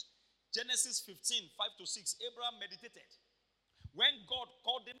pictures. Genesis 15, 5-6, Abraham meditated. When God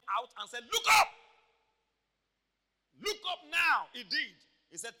called him out and said, look up! Look up now. He did.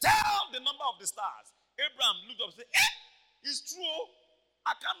 He said, tell the number of the stars. Abraham looked up and said, it's true.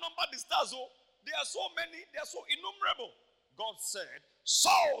 I can't number the stars. Oh, there are so many. They are so innumerable. God said,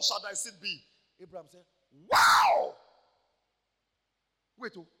 so shall thy seed be. Abraham said, wow.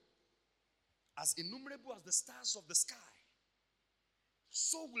 Wait, as innumerable as the stars of the sky,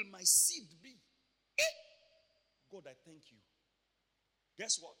 so will my seed be. God, I thank you.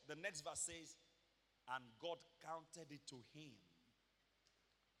 Guess what? The next verse says, and God counted it to him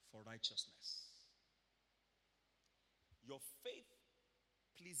for righteousness. Your faith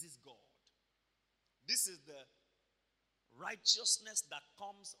pleases God This is the righteousness that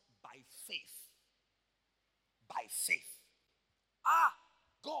comes by faith. By faith.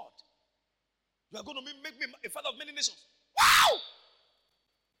 God, you are going to make me a father of many nations. Wow!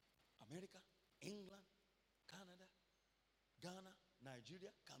 America, England, Canada, Ghana,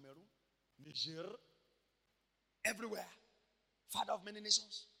 Nigeria, Cameroon, Niger, everywhere. Father of many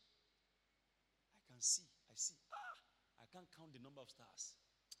nations. I see. I can't count the number of stars.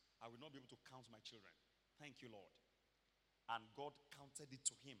 I will not be able to count my children. Thank you, Lord. And God counted it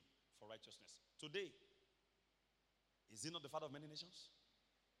to him for righteousness. Today, is he not the father of many nations?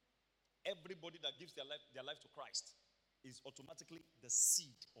 Everybody that gives their life to Christ is automatically the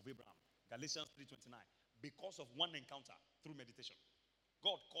seed of Abraham. Galatians 3:29. Because of one encounter through meditation.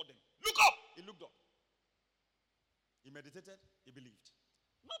 God called him. Look up! He looked up. He meditated, he believed.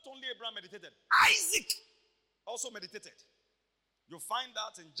 Not only Abraham meditated, Isaac also meditated. You find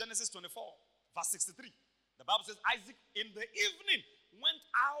that in Genesis 24, verse 63. The Bible says Isaac in the evening went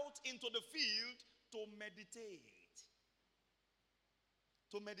out into the field to meditate.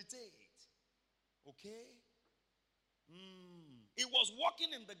 To meditate. Okay? He was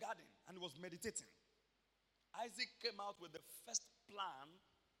walking in the garden and he was meditating. Isaac came out with the first plan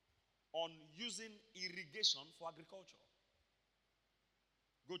on using irrigation for agriculture.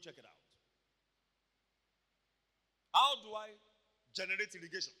 Go check it out. How do I generate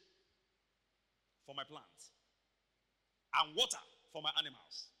irrigation for my plants and water for my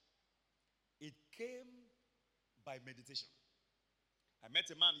animals? It came by meditation. I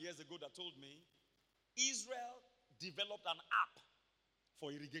met a man years ago that told me Israel developed an app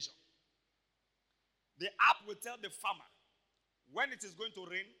for irrigation. The app will tell the farmer when it is going to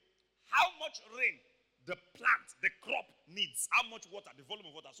rain, how much rain the plant, the crop needs, how much water, the volume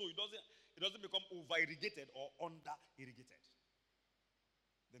of water, so it doesn't become over-irrigated or under-irrigated.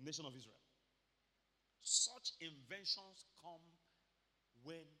 The nation of Israel. Such inventions come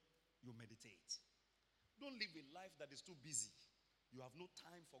when you meditate. Don't live a life that is too busy. You have no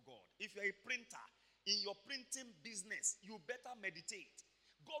time for God. If you're a printer, in your printing business, you better meditate.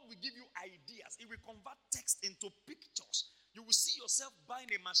 God will give you ideas. He will convert text into pictures. You will see yourself buying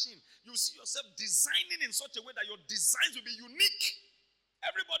a machine. You will see yourself designing in such a way that your designs will be unique.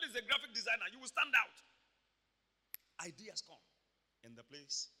 Everybody is a graphic designer. You will stand out. Ideas come in the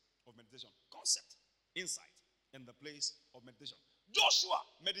place of meditation. Concept, insight in the place of meditation. Joshua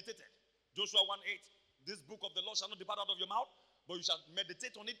meditated. Joshua 1:8. This book of the law shall not depart out of your mouth, but you shall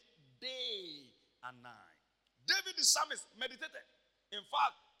meditate on it day and night. David the psalmist meditated. In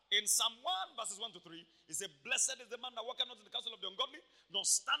fact, in Psalm 1 verses 1 to 3, he said, blessed is the man that walketh not in the counsel of the ungodly, nor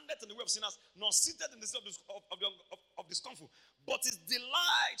standeth in the way of sinners, nor sitteth in the seat of the scornful. But his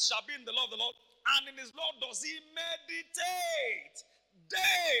delight shall be in the law of the Lord, and in his law does he meditate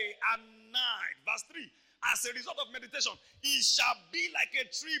day and night. Verse 3, as a result of meditation, he shall be like a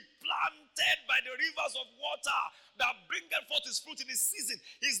tree planted by the rivers of water that bringeth forth his fruit in his season.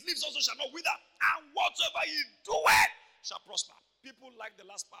 His leaves also shall not wither, and whatsoever he doeth shall prosper. People like the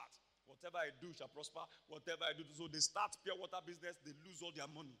last part. Whatever I do shall prosper. Whatever I do. So they start pure water business. They lose all their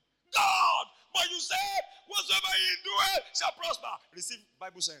money. God! But you said, whatsoever you do shall prosper. Receive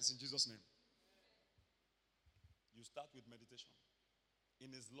Bible science in Jesus' name. You start with meditation. In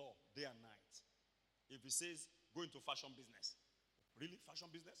his law, day and night. If he says, go into fashion business. Really?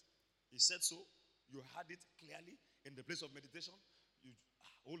 Fashion business? He said so. You had it clearly in the place of meditation.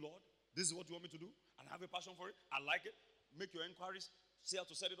 Oh Lord, this is what you want me to do. And I have a passion for it. I like it. Make your inquiries. See how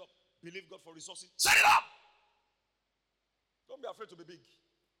to set it up. Believe God for resources. Set it up! Don't be afraid to be big.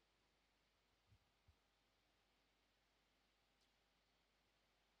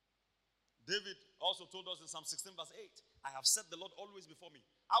 David also told us in Psalm 16 verse 8, I have set the Lord always before me.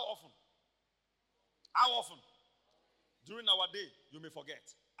 How often? How often? During our day, you may forget.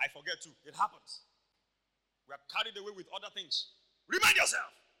 I forget too. It happens. We are carried away with other things. Remind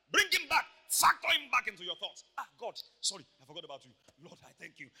yourself. Bring him back. Factor him back into your thoughts. God, sorry, I forgot about you. Lord, I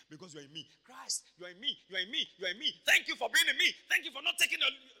thank you because you are in me. Christ, you are in me. You are in me. You are in me. Thank you for being in me. Thank you for not taking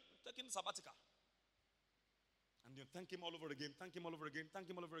sabbatical. And you thank him all over again. Thank him all over again. Thank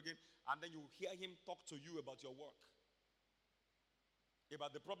him all over again. And then you hear him talk to you about your work.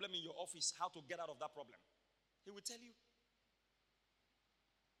 About the problem in your office. How to get out of that problem. He will tell you.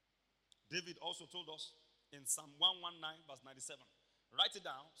 David also told us in Psalm 119 verse 97. Write it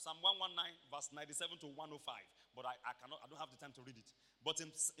down. Psalm 119 verse 97 to 105. But I don't have the time to read it. But in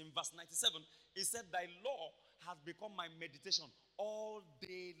verse 97, it said, thy law has become my meditation all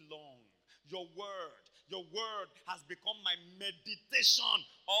day long. Your word has become my meditation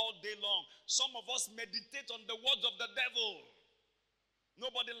all day long. Some of us meditate on the words of the devil.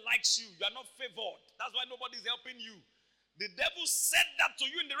 Nobody likes you. You are not favored. That's why nobody is helping you. The devil said that to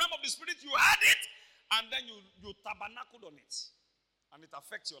you in the realm of the spirit. You had it, and then you tabernacled on it. And it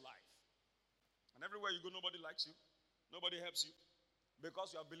affects your life. And everywhere you go, nobody likes you. Nobody helps you.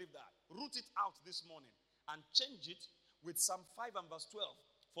 Because you have believed that. Root it out this morning and change it with Psalm 5 and verse 12.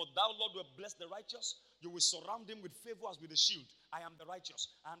 For thou, Lord, will bless the righteous. You will surround him with favor as with a shield. I am the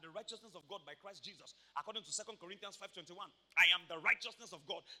righteous. I am the righteousness of God by Christ Jesus. According to 2 Corinthians 5:21. I am the righteousness of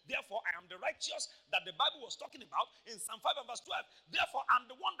God. Therefore, I am the righteous that the Bible was talking about in Psalm 5 and verse 12. Therefore, I'm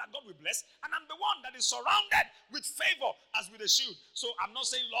the one that God will bless. And I'm the one that is surrounded with favor as with a shield. So I'm not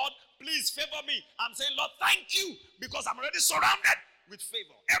saying, Lord, please favor me. I'm saying, Lord, thank you. Because I'm already surrounded with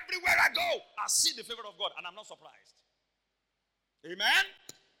favor. Everywhere I go, I see the favor of God. And I'm not surprised. Amen?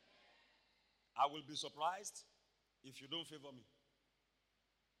 I will be surprised if you don't favor me.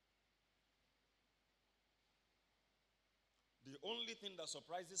 The only thing that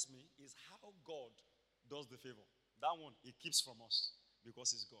surprises me is how God does the favor. That one, he keeps from us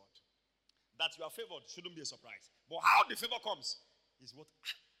because he's God. That you are favored shouldn't be a surprise. But how the favor comes is what?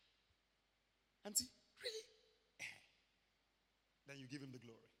 Auntie, really? Then you give him the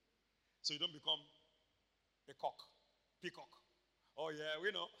glory. So you don't become a peacock. Oh yeah, we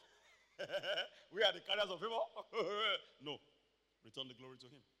know. We are the carriers of favor. No. Return the glory to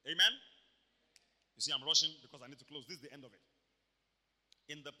him. Amen? You see, I'm rushing because I need to close. This is the end of it.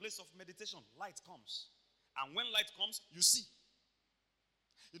 In the place of meditation, light comes. And when light comes, you see.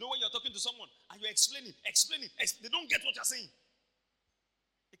 You know when you're talking to someone and you're explaining, they don't get what you're saying.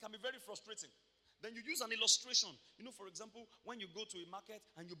 It can be very frustrating. Then you use an illustration. You know, for example, when you go to a market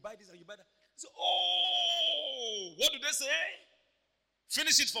and you buy this and you buy that. You say, oh, what do they say?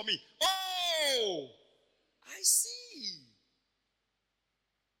 Finish it for me. Oh, I see.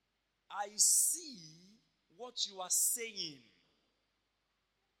 I see what you are saying.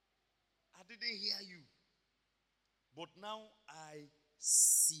 I didn't hear you. But now I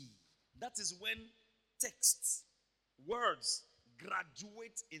see. That is when texts, words,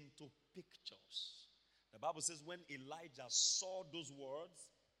 graduate into pictures. The Bible says when Elijah saw those words,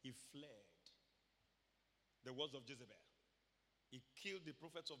 he fled. The words of Jezebel. He killed the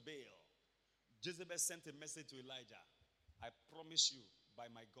prophets of Baal. Jezebel sent a message to Elijah. I promise you by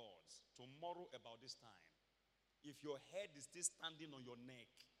my gods, tomorrow about this time, if your head is still standing on your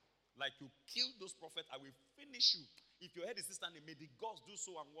neck, like you killed those prophets, I will finish you. If your head is still standing, may the gods do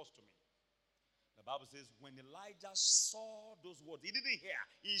so and worse to me. The Bible says when Elijah saw those words, he didn't hear.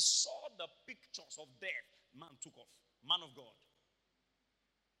 He saw the pictures of death. Man took off. Man of God.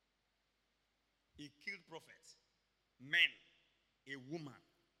 He killed prophets. Men. A woman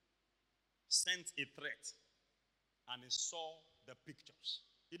sent a threat and he saw the pictures.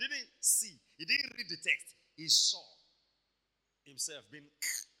 He didn't see, he didn't read the text. He saw himself being,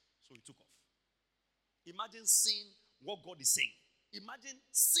 so he took off. Imagine seeing what God is saying. Imagine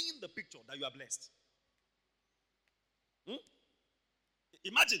seeing the picture that you are blessed.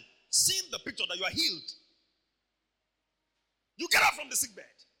 Imagine seeing the picture that you are healed. You get up from the sick bed.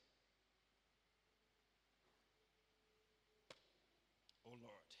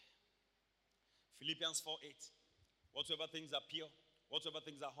 Philippians 4:8. Whatsoever things are pure, whatsoever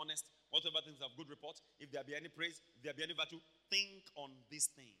things are honest, whatsoever things have good report, if there be any praise, if there be any virtue, think on these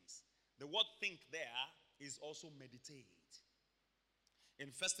things. The word think there is also meditate. In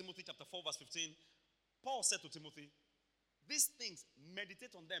 1 Timothy chapter 4 verse 15, Paul said to Timothy, these things,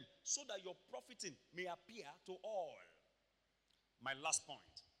 meditate on them so that your profiting may appear to all. My last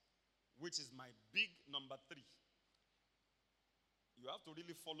point, which is my big number 3. You have to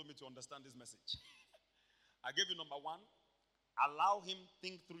really follow me to understand this message. I gave you number 1. Allow him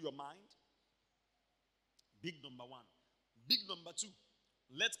think through your mind. Big number 1. Big number 2.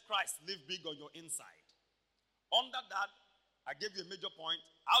 Let Christ live big on your inside. Under that, I gave you a major point.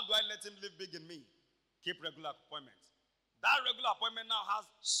 How do I let him live big in me? Keep regular appointments. That regular appointment now has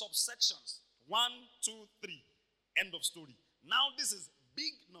subsections. 1, 2, 3. End of story. Now this is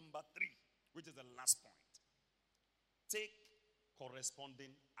big number 3, which is the last point. Take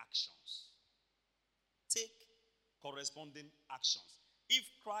corresponding actions. Take corresponding actions. If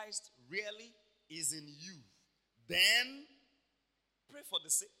Christ really is in you, then pray for the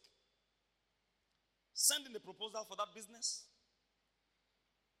sick. Send in a proposal for that business.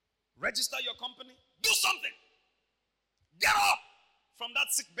 Register your company. Do something. Get up from that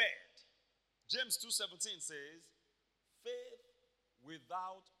sick bed. James 2:17 says, faith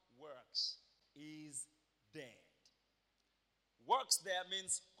without works is dead. Works there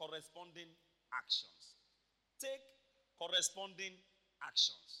means corresponding actions. Take corresponding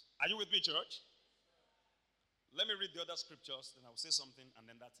actions. Are you with me, church? Let me read the other scriptures, then I'll say something, and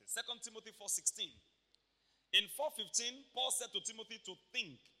then that's it. 2 Timothy 4:16. In 4:15, Paul said to Timothy to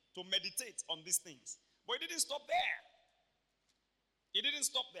think, to meditate on these things. But he didn't stop there. He didn't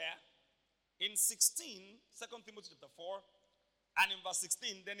stop there. In 16, 2 Timothy chapter 4, and in verse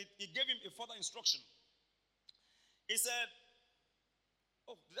 16, then he gave him a further instruction. He said,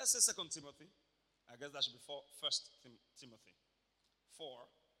 oh, did I say 2 Timothy? I guess that should be 1 Timothy 4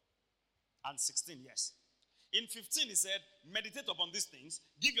 and 16, yes. In 15, he said, meditate upon these things,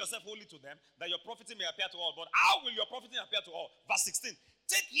 give yourself wholly to them, that your profiting may appear to all. But how will your profiting appear to all? Verse 16,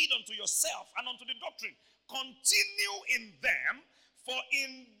 take heed unto yourself and unto the doctrine. Continue in them, for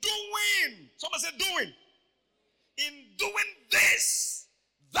in doing, somebody say doing. In doing this,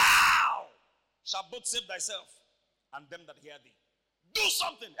 thou shalt both save thyself and them that hear thee. Do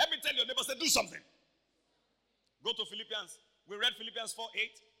something. Let me tell your neighbor, say do something. Go to Philippians. We read Philippians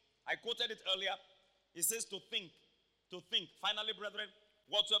 4:8. I quoted it earlier. It says to think, to think. Finally, brethren,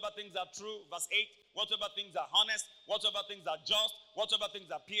 whatsoever things are true, verse 8, whatsoever things are honest, whatsoever things are just, whatsoever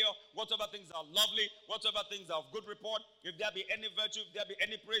things are pure, whatsoever things are lovely, whatsoever things are of good report, if there be any virtue, if there be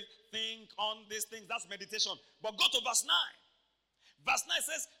any praise, think on these things. That's meditation. But go to verse 9. Verse 9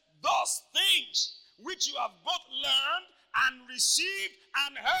 says, those things which you have both learned and received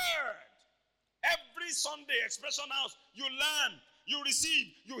and heard. Every Sunday, Expression House, you learn, you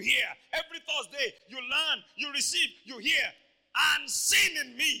receive, you hear. Every Thursday, you learn, you receive, you hear. And sin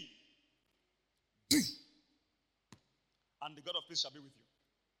in me. Do. And the God of peace shall be with you.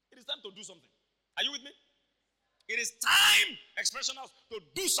 It is time to do something. Are you with me? It is time, Expression House, to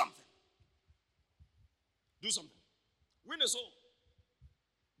do something. Do something. Win a soul.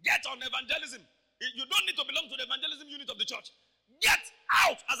 Get on evangelism. You don't need to belong to the evangelism unit of the church. Get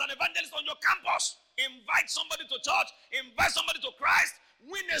out as an evangelist on your campus. Invite somebody to church. Invite somebody to Christ.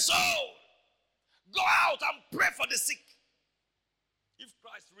 Win a soul. Go out and pray for the sick. If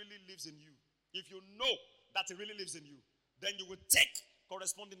Christ really lives in you, if you know that he really lives in you, then you will take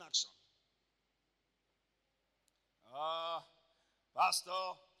corresponding action. Pastor,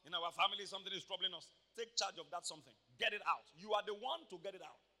 in our family something is troubling us. Take charge of that something. Get it out. You are the one to get it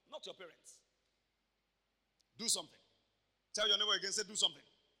out, not your parents. Do something. Tell your neighbor again, say do something.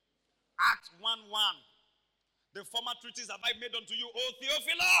 Acts 1:1. The former treatise have I made unto you, O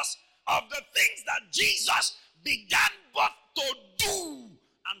Theophilus, of the things that Jesus began both to do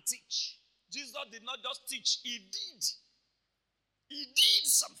and teach. Jesus did not just teach, he did. He did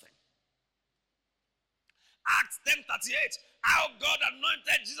something. Acts 10:38. How God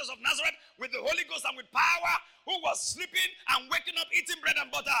anointed Jesus of Nazareth with the Holy Ghost and with power, who was sleeping and waking up eating bread and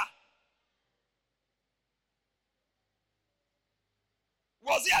butter.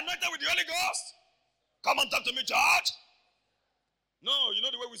 Was he anointed with the Holy Ghost? Come on, talk to me, church. No, you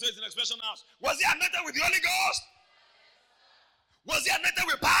know the way we say it in Expression House. Was he anointed with the Holy Ghost? Was he anointed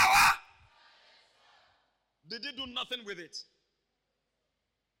with power? Did he do nothing with it?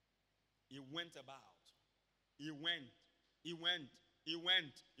 He went about. He went. He went. He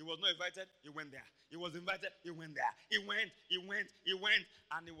went. He was not invited. He went there. He was invited. He went there. He went. He went. He went.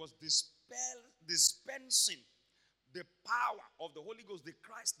 And he was dispensing the power of the Holy Ghost, the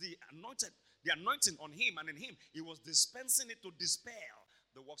Christ, the anointing on him and in him. He was dispensing it to dispel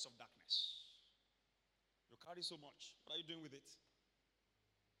the works of darkness. You carry so much. What are you doing with it?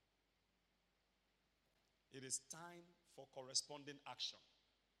 It is time for corresponding action.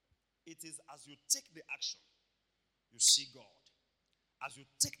 It is as you take the action, you see God. As you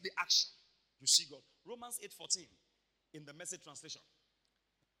take the action, you see God. Romans 8:14 in the Message translation.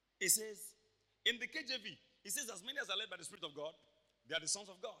 It says, in the KJV, it says, as many as are led by the Spirit of God, they are the sons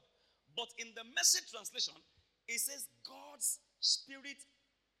of God. But in the Message translation, it says, God's Spirit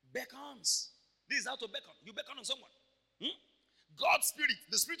beckons. This is how to beckon. You beckon on someone. God's Spirit,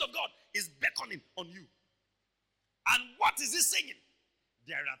 the Spirit of God, is beckoning on you. And what is he saying?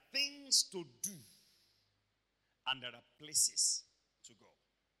 There are things to do, and there are places to go.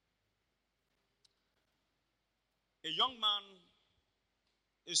 A young man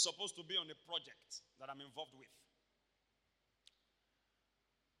is supposed to be on a project that I'm involved with.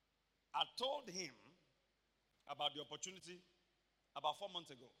 I told him about the opportunity about 4 months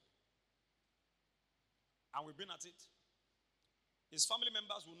ago. And we've been at it. His family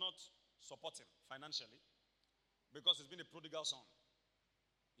members will not support him financially because he's been a prodigal son.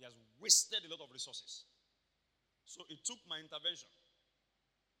 He has wasted a lot of resources. So it took my intervention.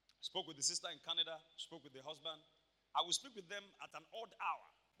 I spoke with the sister in Canada, spoke with the husband. I will speak with them at an odd hour.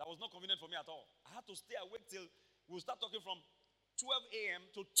 That was not convenient for me at all. I had to stay awake till we'll start talking from 12 a.m.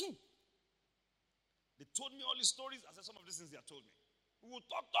 to 2. They told me all these stories. I said some of these things they have told me. We will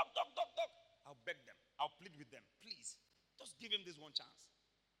talk. I'll beg them. I'll plead with them. Please, just give him this one chance.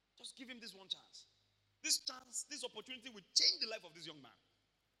 Just give him this one chance. This chance, this opportunity will change the life of this young man.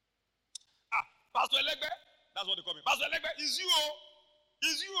 Pastor Elegbe, that's what they call me. Pastor Elegbe, is you.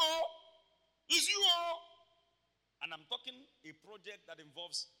 And I'm talking a project that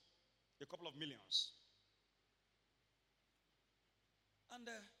involves a couple of millions. And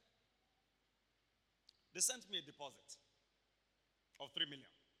they sent me a deposit of 3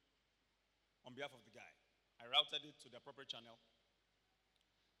 million on behalf of the guy. I routed it to the appropriate channel.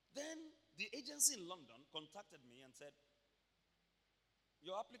 Then the agency in London contacted me and said,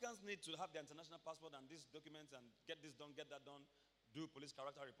 your applicants need to have their international passport and these documents and get this done, get that done, do police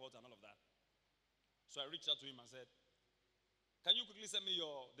character reports and all of that. So I reached out to him and said, can you quickly send me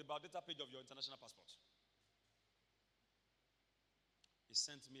the biodata page of your international passport? He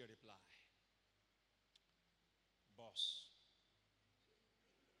sent me a reply. Boss,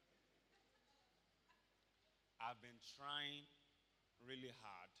 I've been trying really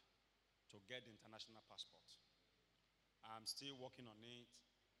hard to get the international passport. I'm still working on it.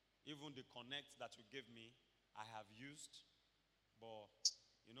 Even the connect that you gave me, I have used. But,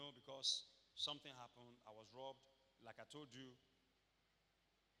 because something happened, I was robbed. Like I told you,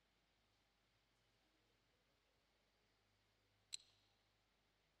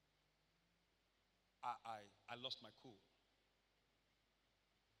 I lost my cool.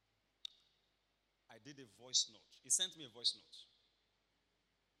 I did a voice note. He sent me a voice note.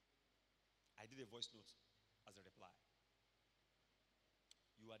 I did a voice note as a reply.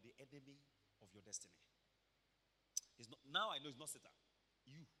 You are the enemy of your destiny. Now I know it's not Satan.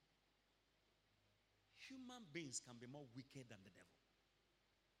 You. Human beings can be more wicked than the devil.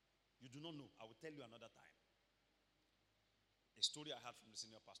 You do not know. I will tell you another time. A story I heard from the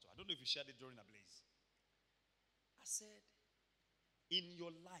senior pastor. I don't know if he shared it during a blaze. I said, in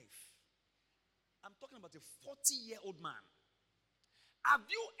your life, I'm talking about a 40-year-old man. Have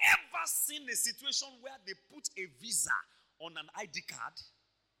you ever seen a situation where they put a visa on an ID card?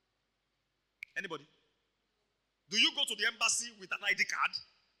 Anybody? Do you go to the embassy with an ID card?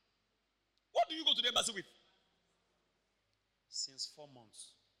 What do you go to the embassy with? Since 4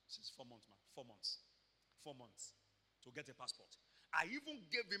 months. Since 4 months, man. 4 months. 4 months to get a passport. I even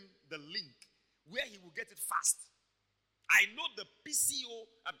gave him the link where he will get it fast. I know the PCO,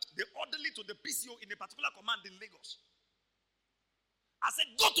 the orderly to the PCO in a particular command in Lagos. I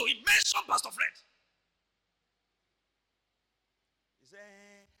said, go to him, mention Pastor Fred. He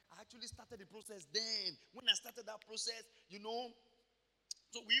said, I actually started the process then. When I started that process,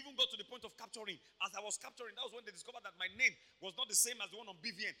 so we even got to the point of capturing. As I was capturing, that was when they discovered that my name was not the same as the one on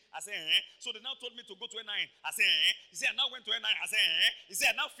BVN. I said, So they now told me to go to NIN. I said, He said, I now went to NIN. I said, He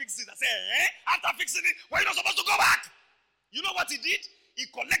said, I now fix it. I said, After fixing it, were you not supposed to go back? You know what he did? He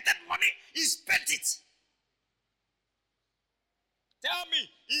collected money. He spent it. Tell me,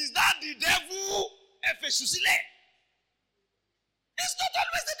 is that the devil? It's not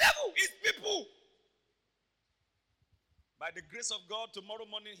always the devil. It's people. By the grace of God, tomorrow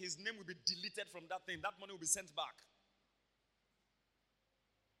morning, his name will be deleted from that thing. That money will be sent back.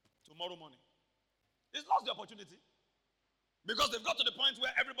 Tomorrow morning. He's lost the opportunity. Because they've got to the point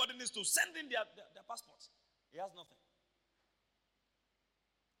where everybody needs to send in their passports. He has nothing.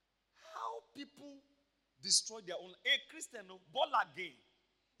 How people destroy their own. A Christian, born again,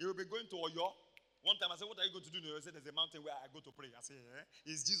 he will be going to Oyo. One time I said, what are you going to do? He said, there's a mountain where I go to pray. I said,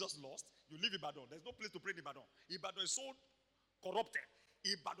 is Jesus lost? You live in Ibadan. There's no place to pray in Ibadan. Ibadan is so corrupted.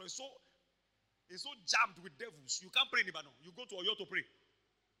 Ibadan is so jammed with devils. You can't pray in Ibadan. You go to Oyo to pray.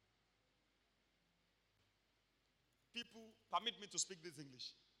 People, permit me to speak this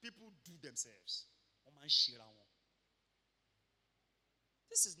English. People do themselves.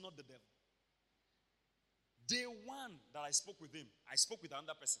 This is not the devil. Day one that I spoke with him, I spoke with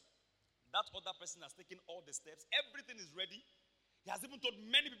another person. That other person has taken all the steps. Everything is ready. He has even told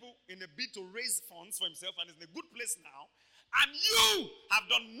many people in a bid to raise funds for himself and is in a good place now. And you have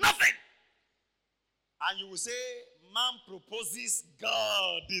done nothing. And you will say, man proposes,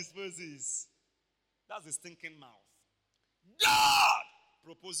 God disposes. That's the stinking mouth. God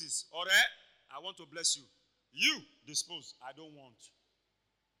proposes. All right? I want to bless you. You dispose. I don't want.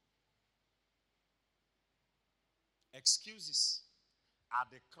 Excuses are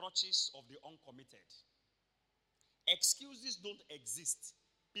the crutches of the uncommitted. Excuses don't exist.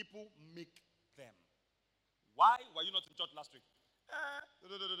 People make them. Why were you not in church last week?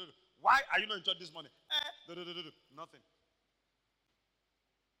 Why are you not in church this morning? Nothing.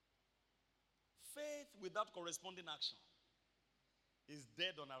 Faith without corresponding action is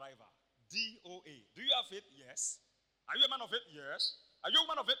dead on arrival. DOA. Do you have faith? Yes. Are you a man of faith? Yes. Are you a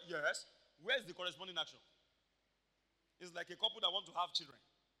woman of faith? Yes. Where's the corresponding action? It's like a couple that want to have children.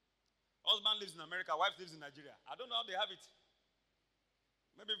 Husband lives in America, wife lives in Nigeria. I don't know how they have it.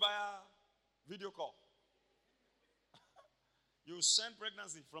 Maybe via video call. You send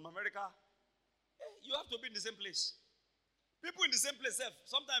pregnancy from America. You have to be in the same place. People in the same place,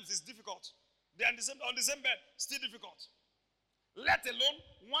 sometimes it's difficult. They are on the same bed, still difficult. Let alone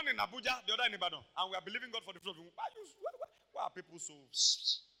one in Abuja, the other in Ibadan. And we are believing God for the flood. Why are people so...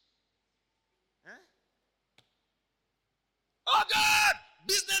 Oh God!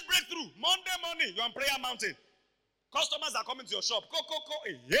 Business breakthrough. Monday morning, you're on prayer mountain. Customers are coming to your shop. Go.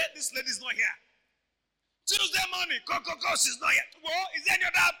 Hey, this lady's not here. Tuesday morning, go, she's not here. Well, is there any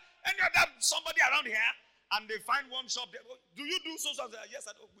other somebody around here? And they find one shop there. Do you do so? Yes,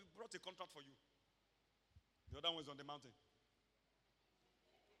 we brought a contract for you. The other one is on the mountain.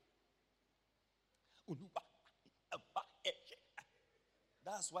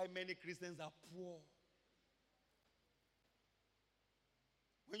 That's why many Christians are poor.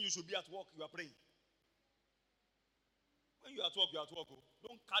 When you should be at work, you are praying. When you are at work, you are at work.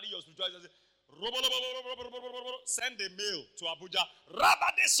 Don't carry your spirituality. Send a mail to Abuja. I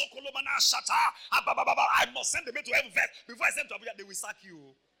must send a mail to heaven first. Before I send to Abuja, they will sack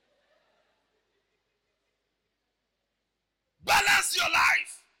you. Balance your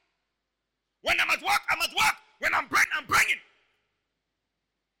life. When I'm at work, I'm at work. When I'm praying, I'm praying.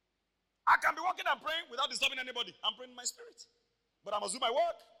 I can be working and praying without disturbing anybody. I'm praying in my spirit. But I must do my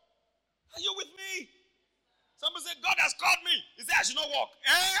work. Are you with me? Somebody said, God has called me. He said, I should not walk.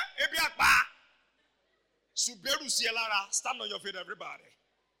 Stand on your feet, everybody.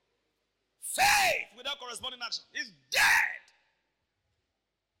 Faith without corresponding action is dead.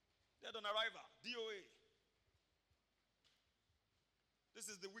 Dead on arrival. DOA. This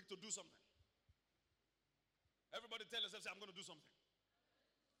is the week to do something. Everybody tell yourself, say, I'm going to do something.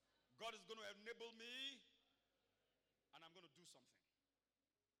 God is going to enable me, and I'm going to do something.